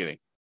negotiating?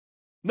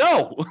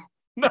 No,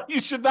 no, you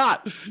should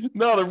not.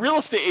 No, the real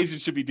estate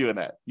agent should be doing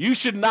that. You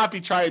should not be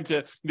trying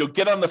to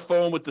get on the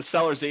phone with the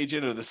seller's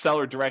agent or the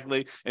seller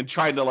directly and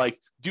trying to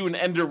do an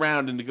end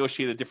around and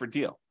negotiate a different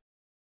deal.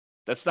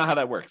 That's not how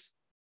that works.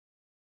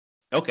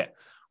 Okay.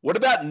 What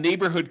about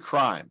neighborhood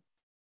crime?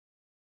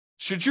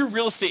 Should your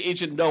real estate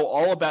agent know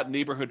all about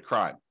neighborhood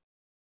crime?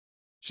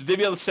 Should they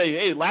be able to say,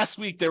 hey, last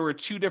week there were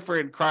 2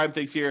 different crime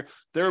things here.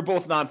 They were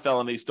both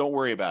non-felonies. Don't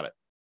worry about it.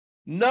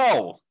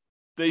 No,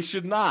 they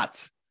should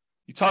not.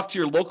 You talk to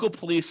your local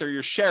police or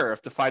your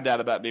sheriff to find out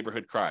about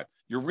neighborhood crime.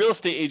 Your real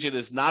estate agent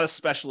is not a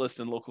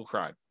specialist in local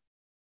crime.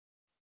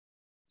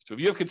 So if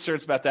you have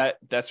concerns about that,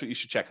 that's what you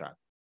should check on.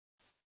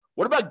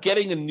 What about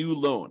getting a new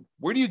loan?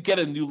 Where do you get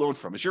a new loan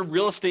from? Is your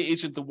real estate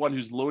agent the one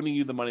who's loaning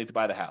you the money to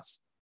buy the house?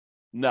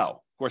 No,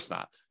 of course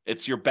not.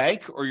 It's your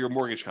bank or your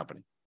mortgage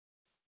company.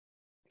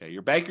 Okay,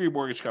 your bank or your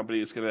mortgage company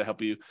is going to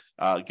help you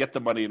get the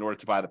money in order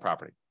to buy the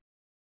property.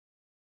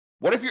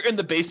 What if you're in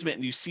the basement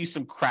and you see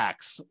some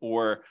cracks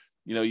or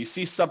you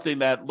see something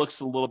that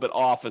looks a little bit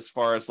off as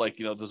far as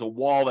there's a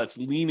wall that's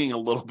leaning a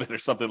little bit or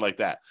something like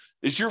that?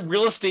 Is your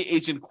real estate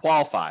agent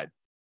qualified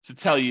to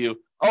tell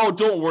you, oh,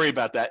 don't worry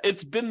about that.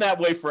 It's been that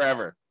way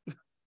forever?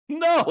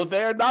 No,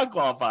 they are not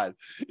qualified.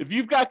 If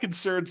you've got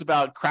concerns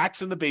about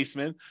cracks in the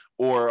basement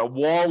or a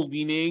wall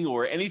leaning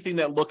or anything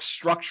that looks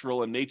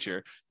structural in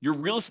nature, your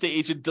real estate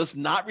agent does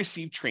not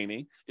receive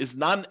training, is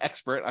not an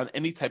expert on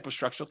any type of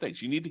structural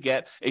things. You need to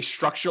get a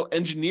structural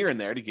engineer in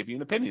there to give you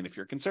an opinion if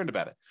you're concerned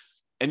about it.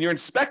 And your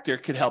inspector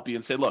could help you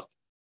and say, look,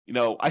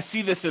 I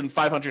see this in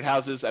 500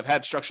 houses. I've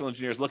had structural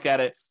engineers look at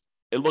it.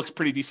 It looks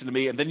pretty decent to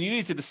me. And then you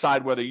need to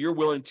decide whether you're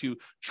willing to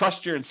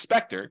trust your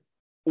inspector,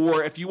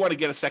 or if you want to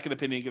get a second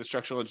opinion, get a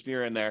structural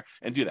engineer in there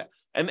and do that.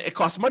 And it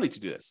costs money to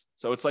do this.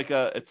 So it's like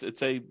it's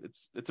a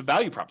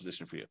value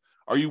proposition for you.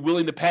 Are you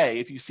willing to pay,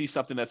 if you see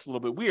something that's a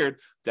little bit weird,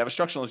 to have a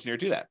structural engineer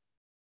do that?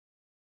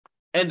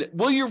 And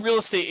will your real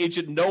estate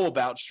agent know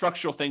about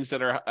structural things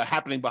that are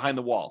happening behind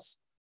the walls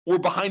or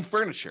behind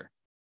furniture?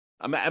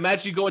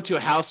 Imagine you go into a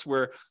house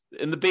where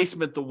in the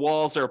basement, the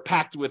walls are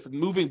packed with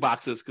moving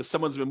boxes because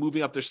someone's been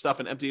moving up their stuff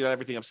and emptying out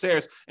everything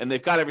upstairs, and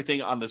they've got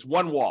everything on this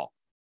one wall.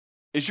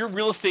 Is your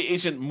real estate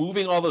agent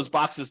moving all those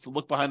boxes to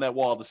look behind that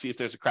wall to see if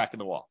there's a crack in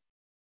the wall?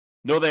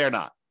 No, they are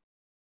not.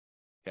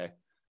 Okay.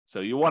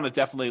 So you want to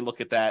definitely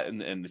look at that.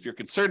 And if you're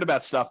concerned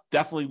about stuff,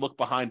 definitely look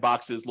behind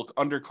boxes, look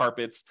under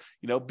carpets,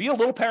 be a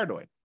little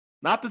paranoid.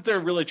 Not that they're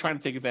really trying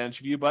to take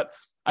advantage of you, but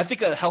I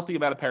think a healthy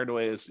amount of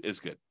paranoia is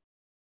good.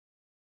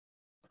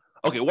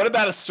 Okay, what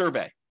about a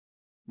survey?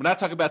 We're not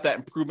talking about that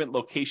improvement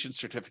location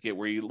certificate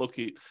where you look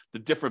at the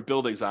different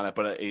buildings on it,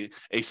 but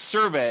a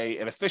survey,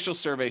 an official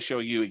survey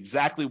showing you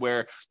exactly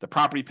where the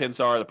property pins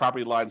are, the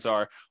property lines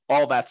are,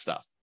 all that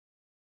stuff.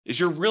 Is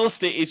your real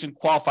estate agent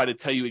qualified to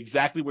tell you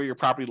exactly where your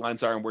property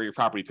lines are and where your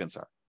property pins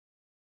are?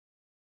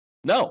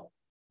 No.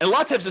 And a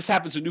lot of times this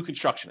happens with new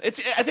construction. I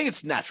think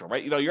it's natural,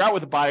 right? You're out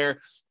with a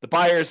buyer. The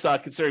buyer's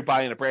considering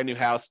buying a brand new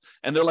house,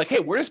 and they're like, hey,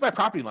 where does my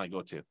property line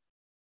go to?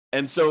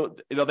 And so,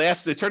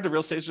 they turn to real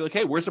estate agent, like,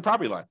 hey, where's the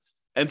property line?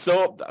 And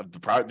so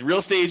the real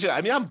estate agent,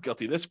 I'm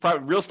guilty of this,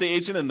 real estate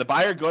agent and the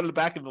buyer go to the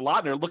back of the lot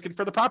and they're looking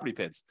for the property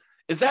pins.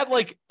 Is that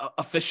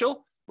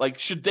official?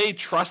 Should they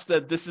trust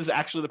that this is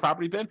actually the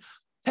property pin?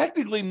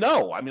 Technically,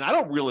 no. I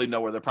don't really know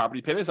where the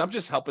property pin is. I'm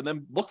just helping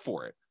them look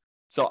for it.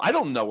 So I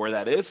don't know where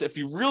that is. If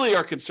you really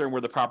are concerned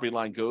where the property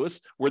line goes,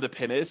 where the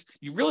pin is,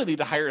 you really need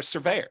to hire a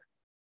surveyor.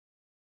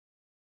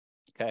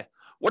 Okay.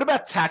 What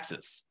about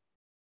taxes?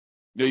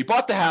 You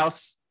bought the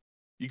house.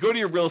 You go to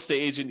your real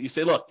estate agent, you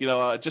say, look,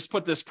 just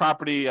put this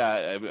property,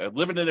 I'm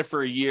living in it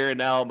for a year, and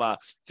now I'm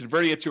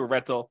converting it to a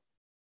rental.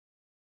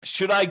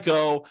 Should I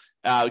go?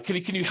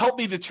 Can you help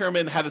me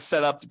determine how to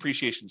set up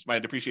my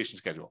depreciation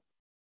schedule?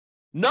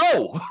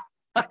 No,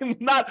 I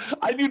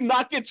do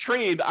not get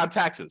trained on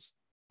taxes.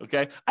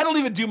 Okay. I don't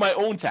even do my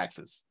own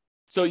taxes.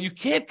 So you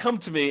can't come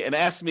to me and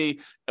ask me,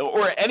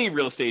 or any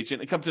real estate agent,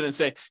 and come to them and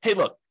say, hey,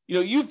 look,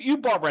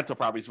 you've bought rental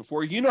properties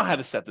before. You know how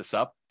to set this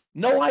up.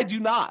 No, I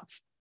do not.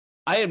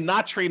 I am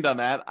not trained on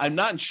that. I'm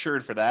not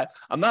insured for that.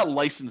 I'm not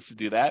licensed to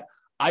do that.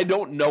 I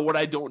don't know what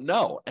I don't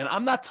know. And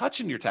I'm not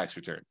touching your tax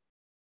return.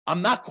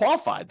 I'm not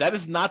qualified. That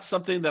is not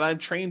something that I'm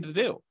trained to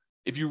do.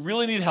 If you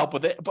really need help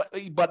with it,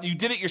 but you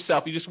did it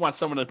yourself, you just want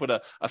someone to put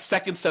a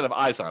second set of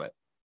eyes on it.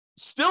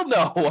 Still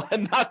no,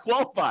 I'm not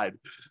qualified.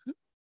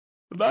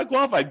 I'm not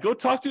qualified. Go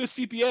talk to a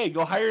CPA.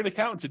 Go hire an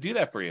accountant to do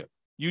that for you.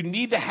 You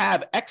need to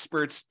have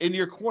experts in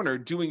your corner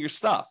doing your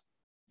stuff.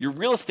 Your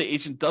real estate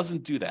agent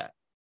doesn't do that.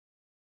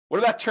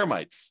 What about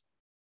termites?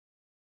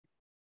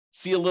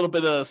 See a little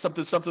bit of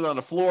something on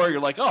the floor. You're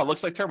like, oh, it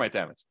looks like termite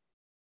damage.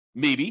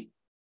 Maybe.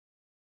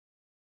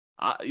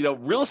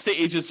 Real estate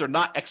agents are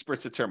not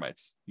experts at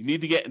termites. You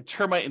need to get a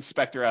termite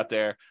inspector out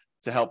there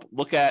to help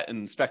look at and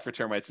inspect for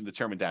termites and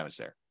determine damage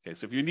there. Okay,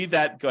 so if you need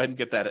that, go ahead and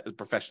get that as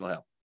professional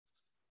help.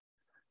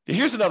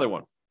 Here's another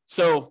one.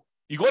 So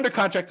you go under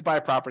contract to buy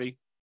a property.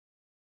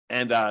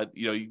 And,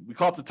 we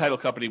call up the title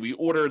company. We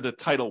order the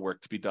title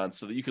work to be done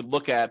so that you can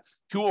look at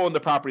who owned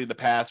the property in the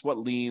past, what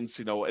liens,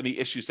 any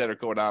issues that are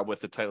going on with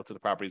the title to the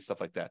property,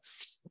 stuff like that.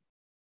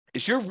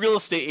 Is your real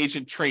estate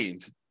agent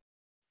trained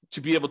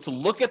to be able to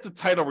look at the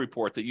title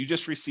report that you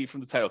just received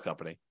from the title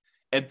company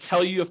and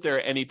tell you if there are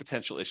any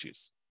potential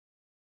issues?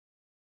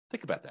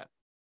 Think about that.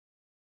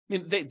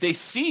 They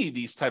see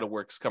these title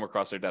works come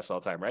across their desk all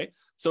the time, right?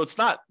 So it's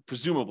not,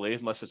 presumably,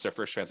 unless it's their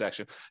first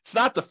transaction, it's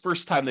not the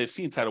first time they've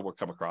seen title work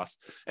come across.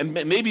 And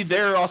maybe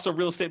they're also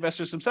real estate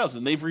investors themselves,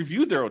 and they've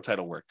reviewed their own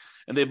title work,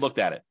 and they've looked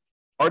at it.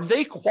 Are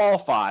they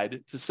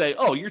qualified to say,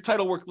 oh, your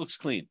title work looks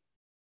clean?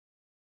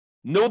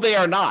 No, they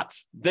are not.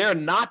 They're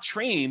not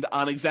trained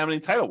on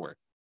examining title work.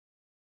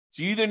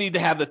 So you either need to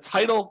have the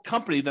title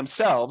company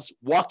themselves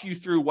walk you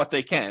through what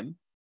they can,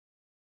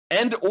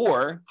 and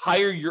or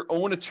hire your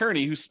own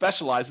attorney who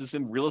specializes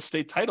in real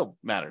estate title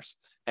matters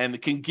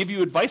and can give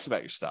you advice about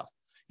your stuff.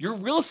 Your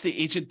real estate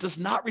agent does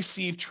not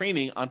receive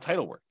training on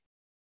title work.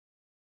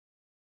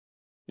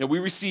 We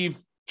receive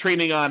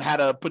training on how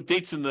to put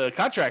dates in the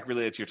contract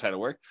related to your title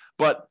work,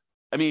 but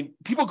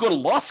people go to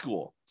law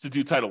school to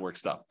do title work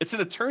stuff. It's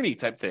an attorney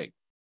type thing.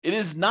 It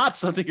is not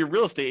something your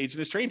real estate agent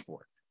is trained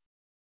for.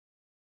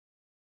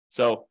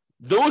 So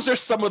those are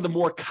some of the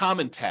more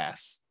common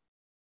tasks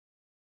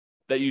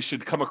that you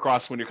should come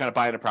across when you're kind of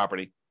buying a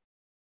property.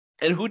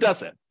 And who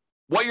doesn't?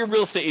 What your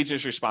real estate agent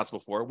is responsible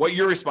for, what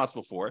you're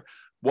responsible for,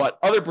 what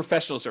other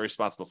professionals are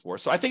responsible for.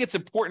 So I think it's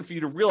important for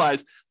you to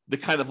realize the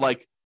kind of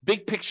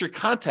big picture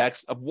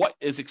context of what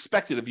is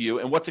expected of you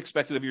and what's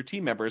expected of your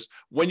team members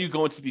when you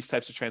go into these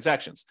types of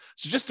transactions.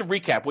 So just to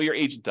recap what your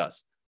agent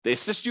does. They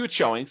assist you at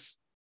showings.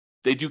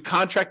 They do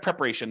contract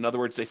preparation. In other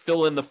words, they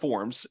fill in the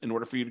forms in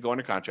order for you to go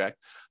under contract.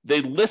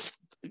 They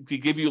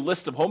give you a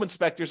list of home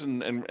inspectors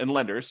and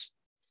lenders.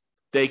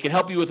 They can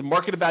help you with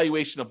market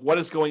evaluation of what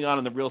is going on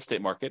in the real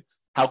estate market,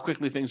 how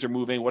quickly things are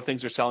moving, what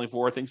things are selling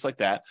for, things like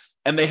that.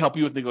 And they help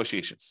you with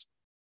negotiations.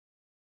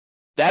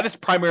 That is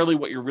primarily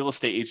what your real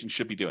estate agent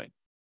should be doing,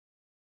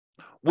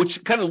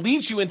 which kind of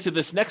leads you into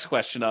this next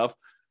question of,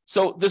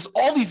 so there's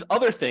all these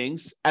other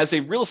things as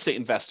a real estate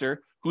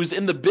investor who's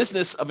in the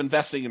business of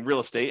investing in real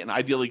estate and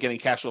ideally getting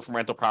cash flow from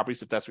rental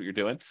properties, if that's what you're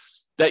doing,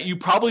 that you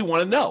probably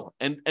want to know.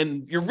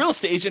 And your real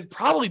estate agent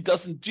probably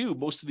doesn't do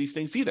most of these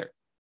things either.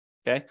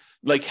 Okay.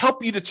 Like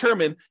help you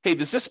determine, hey,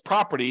 does this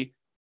property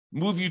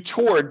move you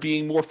toward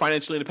being more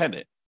financially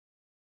independent?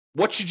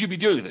 What should you be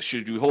doing with this?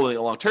 Should you be holding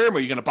it long term? Are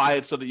you going to buy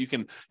it so that you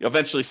can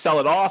eventually sell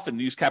it off and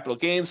use capital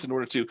gains in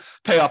order to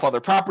pay off other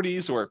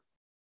properties, or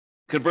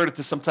convert it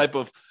to some type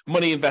of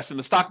money invest in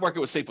the stock market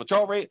with safe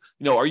withdrawal rate?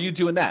 Are you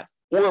doing that?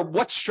 Or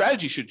what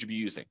strategy should you be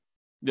using?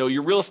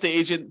 Your real estate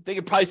agent, they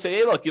could probably say,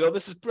 hey, look,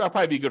 this is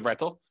probably be a good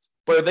rental.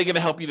 But are they going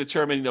to help you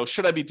determine,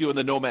 should I be doing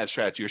the nomad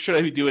strategy, or should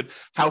I be doing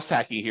house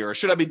hacking here, or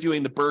should I be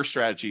doing the BRRRR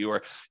strategy,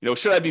 or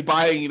should I be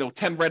buying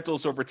 10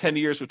 rentals over 10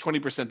 years with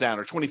 20% down,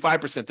 or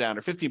 25% down,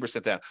 or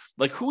 15% down?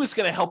 Like, who is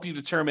going to help you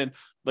determine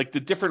like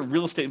the different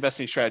real estate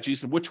investing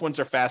strategies and which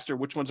ones are faster,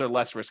 which ones are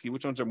less risky,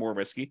 which ones are more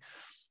risky?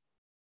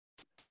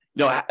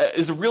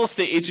 Is a real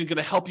estate agent going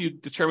to help you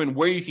determine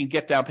where you can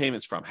get down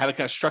payments from, how to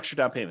kind of structure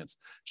down payments?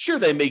 Sure,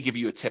 they may give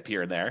you a tip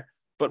here and there,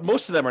 but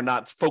most of them are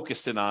not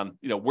focused in on,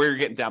 where you're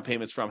getting down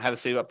payments from, how to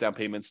save up down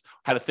payments,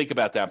 how to think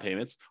about down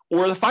payments,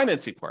 or the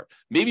financing part.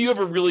 Maybe you have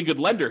a really good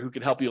lender who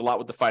can help you a lot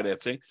with the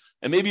financing,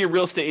 and maybe a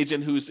real estate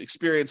agent who's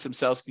experienced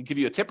themselves can give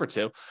you a tip or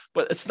two,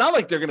 but it's not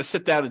like they're going to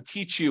sit down and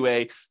teach you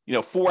a,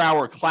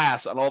 4-hour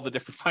class on all the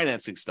different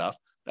financing stuff.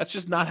 That's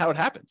just not how it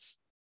happens.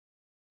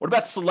 What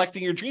about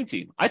selecting your dream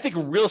team? I think a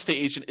real estate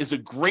agent is a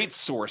great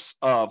source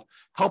of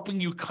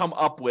helping you come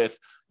up with,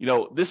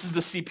 this is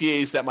the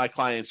CPAs that my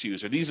clients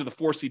use, or these are the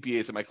 4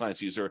 CPAs that my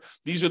clients use, or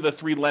these are the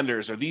 3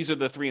 lenders, or these are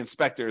the 3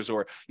 inspectors,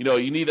 or,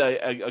 you need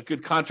a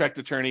good contract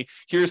attorney.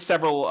 Here's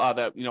several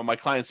that, my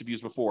clients have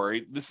used before.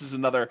 This is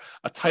a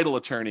title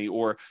attorney,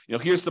 or,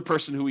 here's the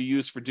person who we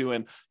use for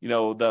doing,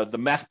 the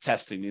meth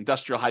testing, the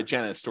industrial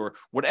hygienist, or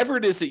whatever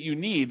it is that you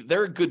need.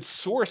 They're a good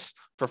source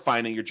for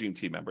finding your dream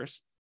team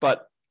members.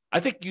 But I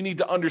think you need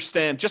to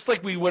understand, just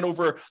like we went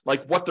over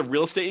like what the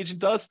real estate agent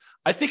does,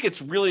 I think it's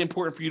really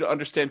important for you to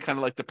understand kind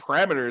of like the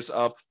parameters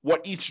of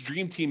what each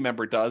dream team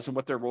member does and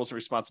what their roles and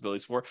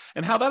responsibilities for,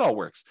 and how that all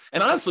works.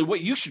 And honestly, what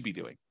you should be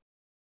doing,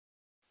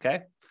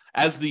 okay,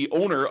 as the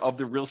owner of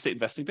the real estate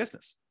investing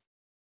business.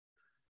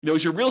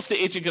 Is your real estate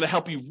agent going to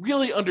help you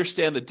really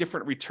understand the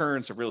different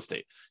returns of real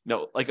estate?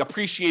 Like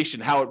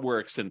appreciation, how it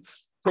works, and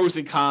pros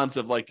and cons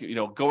of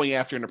going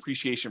after an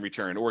appreciation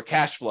return, or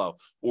cash flow,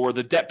 or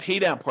the debt pay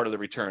down part of the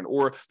return,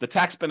 or the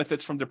tax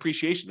benefits from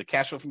depreciation, the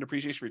cash flow from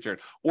depreciation return,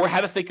 or how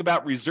to think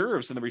about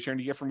reserves and the return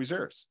you get from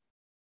reserves,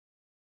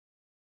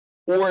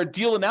 or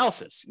deal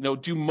analysis.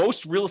 Do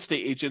most real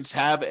estate agents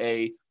have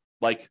a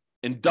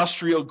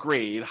industrial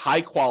grade, high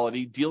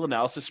quality deal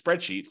analysis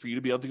spreadsheet for you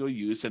to be able to go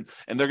use? And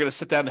they're going to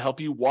sit down and help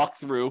you walk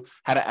through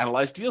how to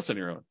analyze deals on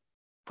your own?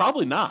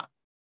 Probably not.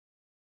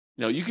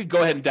 You could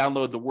go ahead and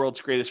download the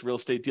world's greatest real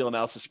estate deal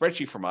analysis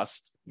spreadsheet from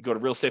us. You go to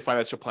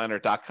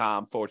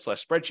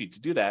realestatefinancialplanner.com/spreadsheet to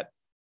do that.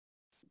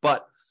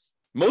 But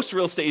most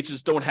real estate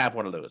agents don't have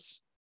one of those.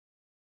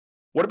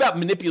 What about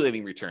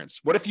manipulating returns?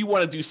 What if you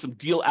want to do some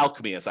deal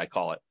alchemy, as I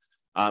call it?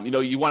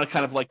 You want to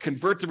kind of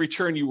convert the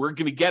return you were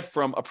going to get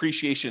from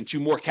appreciation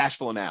to more cash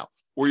flow now,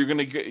 or you're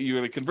going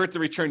to convert the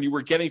return you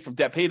were getting from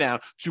debt pay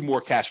down to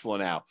more cash flow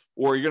now,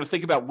 or you're going to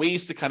think about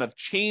ways to kind of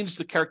change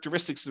the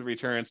characteristics of the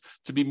returns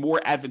to be more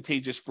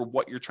advantageous for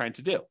what you're trying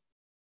to do.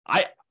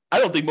 I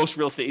don't think most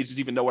real estate agents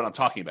even know what I'm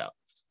talking about.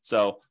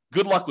 So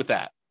good luck with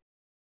that.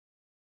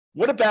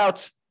 What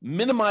about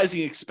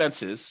minimizing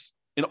expenses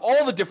in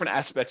all the different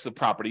aspects of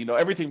property?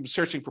 Everything from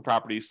searching for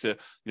properties to,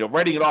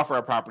 writing an offer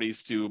on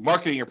properties, to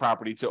marketing your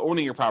property, to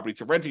owning your property,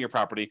 to renting your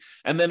property,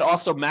 and then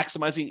also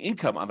maximizing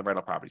income on the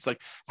rental properties.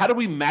 Like, how do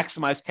we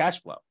maximize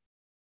cash flow?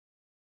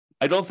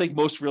 I don't think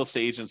most real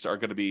estate agents are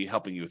going to be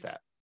helping you with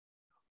that.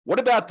 What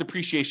about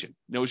depreciation?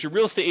 Is your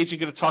real estate agent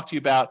going to talk to you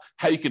about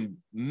how you can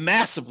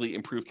massively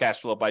improve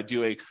cash flow by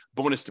doing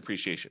bonus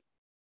depreciation?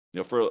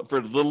 For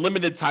the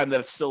limited time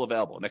that it's still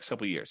available, next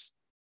couple of years?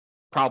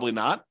 Probably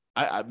not.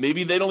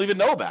 Maybe they don't even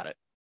know about it.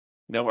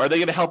 Are they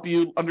going to help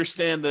you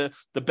understand the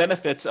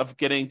benefits of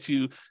getting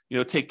to,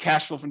 take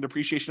cash flow from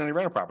depreciation on your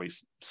rental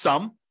properties?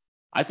 Some.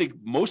 I think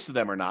most of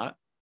them are not.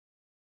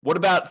 What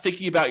about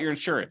thinking about your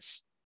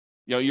insurance?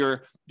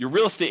 Your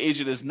real estate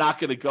agent is not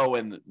going to go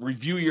and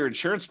review your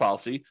insurance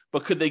policy,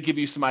 but could they give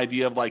you some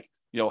idea of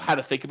how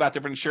to think about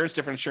different insurance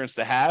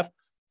to have,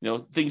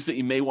 things that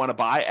you may want to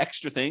buy,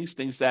 extra things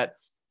that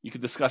you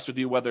could discuss with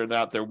you whether or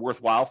not they're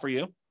worthwhile for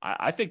you?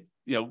 I think,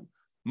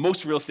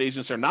 most real estate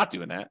agents are not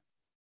doing that.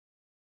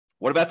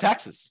 What about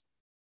taxes?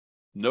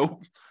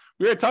 No,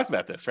 we already talked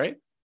about this, right?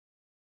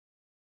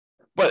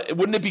 But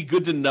wouldn't it be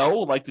good to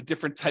know the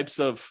different types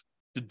of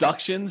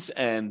deductions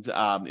and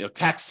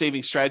tax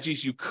saving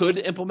strategies you could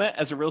implement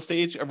as a real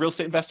estate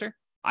investor?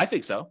 I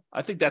think so.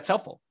 I think that's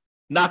helpful.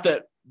 Not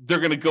that they're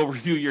going to go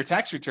review your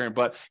tax return,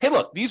 but hey,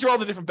 look, these are all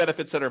the different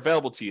benefits that are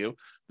available to you.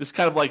 This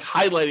kind of like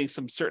highlighting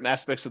some certain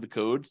aspects of the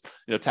code,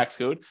 tax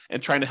code,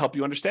 and trying to help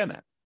you understand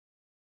that.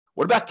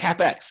 What about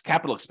CapEx,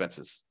 capital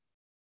expenses?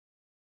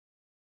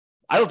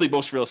 I don't think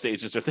most real estate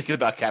agents are thinking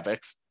about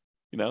CapEx,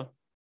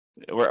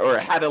 or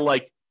how to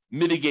like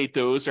mitigate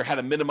those, or how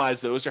to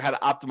minimize those, or how to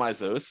optimize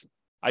those.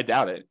 I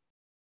doubt it.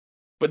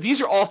 But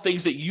these are all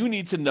things that you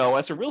need to know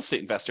as a real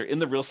estate investor in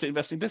the real estate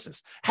investing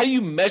business. How do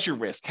you measure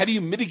risk? How do you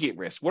mitigate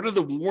risk? What are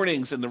the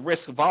warnings and the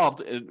risks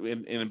involved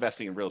in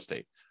investing in real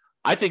estate?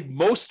 I think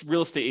most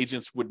real estate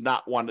agents would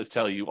not want to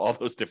tell you all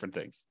those different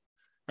things,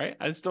 right?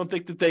 I just don't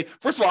think that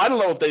first of all, I don't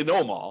know if they know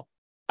them all.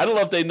 I don't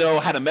know if they know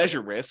how to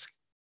measure risk.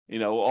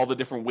 All the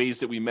different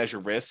ways that we measure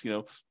risk,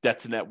 debt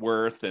to net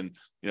worth and,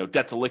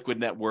 debt to liquid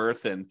net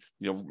worth and,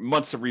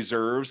 months of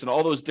reserves and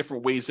all those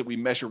different ways that we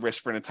measure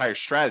risk for an entire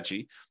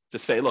strategy to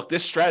say, look,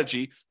 this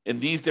strategy in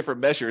these different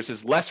measures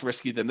is less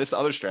risky than this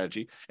other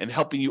strategy, and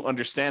helping you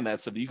understand that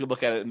so that you can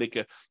look at it and make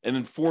an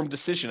informed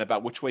decision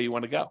about which way you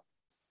want to go.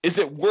 Is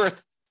it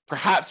worth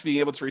perhaps being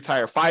able to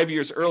retire 5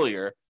 years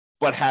earlier,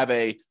 but have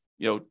a,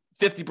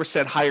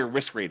 50% higher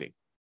risk rating?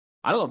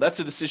 I don't know.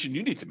 That's a decision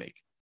you need to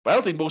make. But I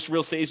don't think most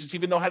real estate agents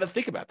even know how to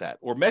think about that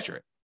or measure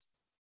it.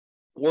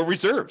 Or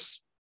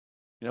reserves.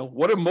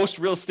 What do most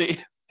real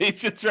estate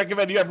agents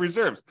recommend you have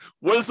reserves?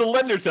 What is the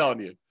lender telling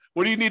you?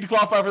 What do you need to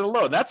qualify for the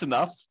loan? That's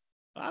enough.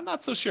 I'm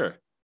not so sure.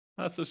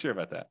 Not so sure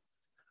about that.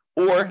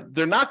 Or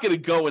they're not going to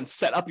go and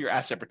set up your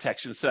asset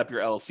protection, set up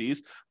your LLCs,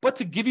 but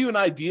to give you an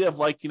idea of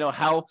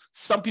how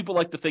some people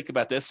like to think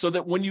about this, so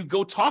that when you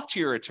go talk to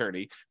your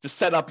attorney to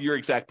set up your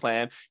exact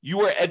plan,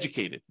 you are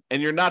educated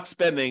and you're not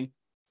spending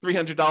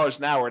 $300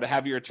 an hour to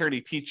have your attorney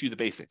teach you the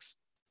basics.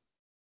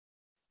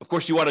 Of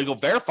course, you want to go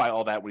verify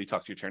all that when you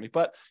talk to your attorney,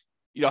 but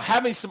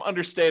having some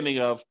understanding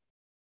of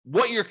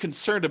what you're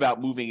concerned about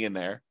moving in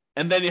there,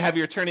 and then you have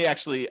your attorney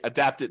actually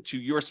adapt it to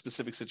your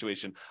specific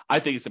situation, I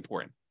think is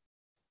important.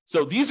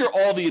 So these are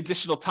all the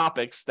additional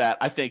topics that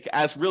I think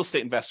as real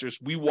estate investors,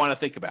 we want to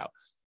think about.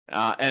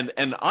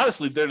 And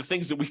honestly, they're the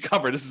things that we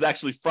cover. This is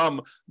actually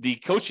from the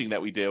coaching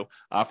that we do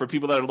for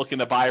people that are looking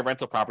to buy a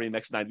rental property in the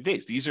next 90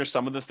 days. These are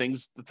some of the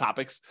things, the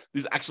topics.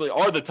 These actually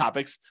are the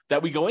topics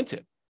that we go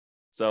into.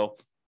 So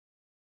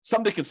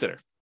something to consider.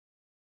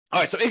 All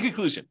right. So in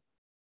conclusion,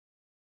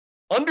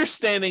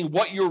 understanding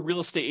what your real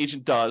estate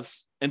agent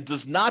does and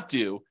does not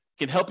do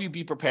can help you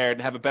be prepared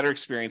and have a better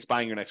experience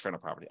buying your next rental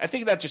property. I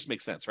think that just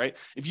makes sense, right?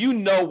 If you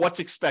know what's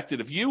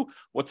expected of you,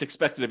 what's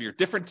expected of your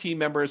different team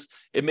members,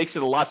 it makes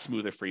it a lot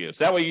smoother for you.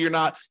 So that way you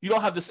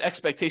don't have this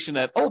expectation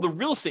that, the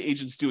real estate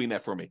agent's doing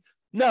that for me.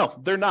 No,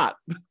 they're not.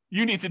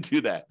 You need to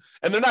do that.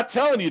 And they're not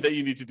telling you that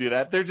you need to do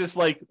that. They're just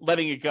like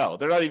letting it go.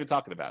 They're not even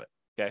talking about it.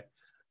 Okay.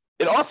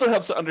 It also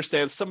helps to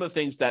understand some of the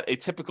things that a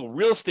typical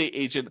real estate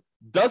agent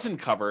doesn't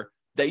cover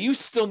that you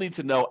still need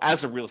to know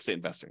as a real estate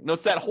investor.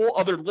 It's that whole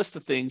other list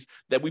of things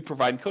that we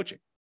provide in coaching.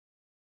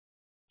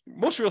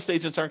 Most real estate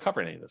agents aren't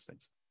covering any of those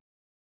things.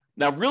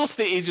 Now, real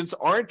estate agents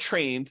aren't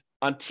trained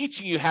on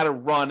teaching you how to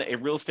run a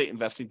real estate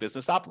investing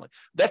business optimally.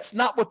 That's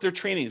not what their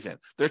training is in.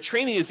 Their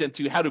training is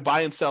into how to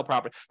buy and sell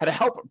property, how to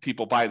help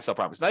people buy and sell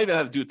properties, not even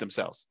how to do it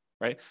themselves,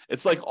 right?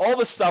 It's like all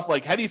this stuff,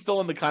 like how do you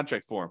fill in the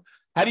contract form?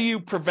 How do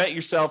you prevent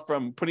yourself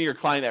from putting your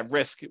client at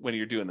risk when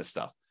you're doing this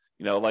stuff?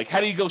 Like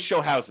how do you go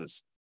show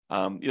houses?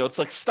 It's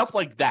like stuff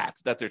like that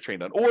they're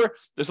trained on. Or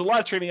there's a lot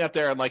of training out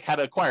there on like how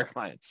to acquire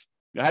clients,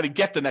 how to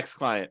get the next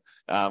client.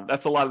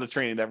 That's a lot of the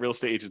training that real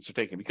estate agents are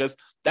taking because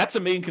that's a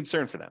main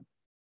concern for them.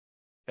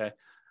 Okay.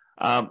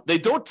 They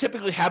don't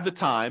typically have the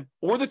time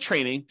or the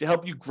training to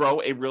help you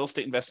grow a real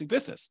estate investing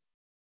business.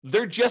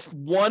 They're just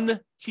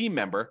one team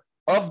member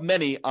of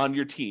many on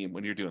your team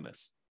when you're doing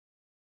this.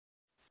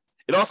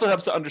 It also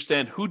helps to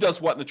understand who does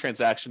what in the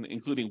transaction,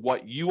 including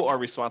what you are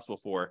responsible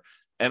for.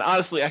 And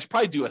honestly, I should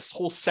probably do a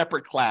whole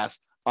separate class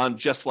on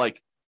just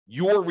like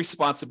your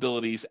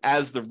responsibilities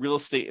as the real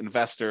estate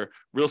investor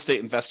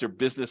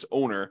business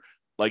owner,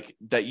 like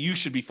that you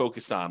should be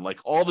focused on, like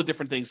all the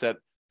different things that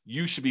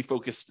you should be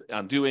focused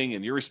on doing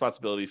and your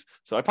responsibilities.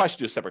 So I probably should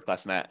do a separate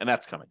class on that, and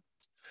that's coming.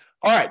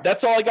 All right,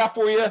 that's all I got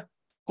for you.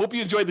 Hope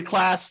you enjoyed the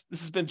class.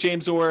 This has been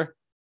James Orr.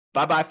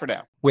 Bye-bye for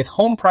now. With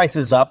home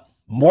prices up,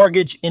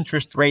 mortgage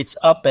interest rates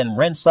up, and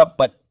rents up,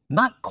 but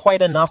not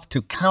quite enough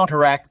to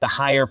counteract the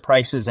higher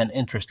prices and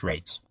interest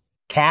rates.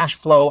 Cash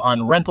flow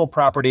on rental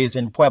properties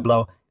in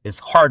Pueblo is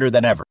harder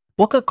than ever.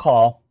 Book a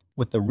call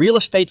with the Real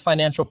Estate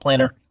Financial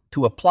Planner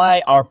to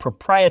apply our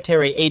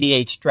proprietary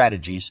 88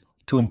 strategies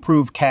to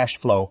improve cash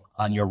flow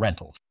on your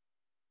rentals.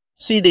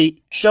 See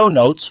the show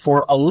notes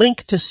for a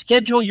link to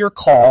schedule your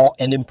call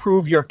and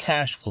improve your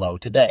cash flow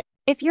today.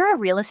 If you're a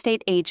real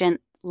estate agent,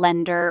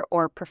 lender,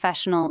 or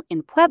professional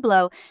in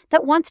Pueblo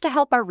that wants to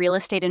help our real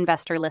estate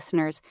investor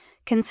listeners,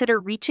 consider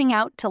reaching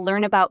out to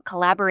learn about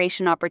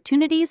collaboration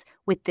opportunities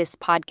with this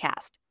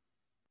podcast.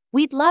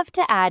 We'd love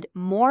to add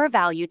more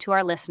value to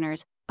our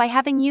listeners by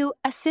having you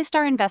assist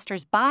our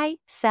investors buy,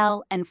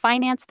 sell, and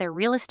finance their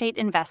real estate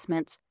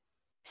investments.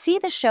 See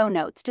the show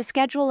notes to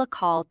schedule a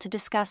call to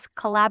discuss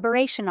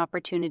collaboration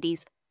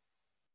opportunities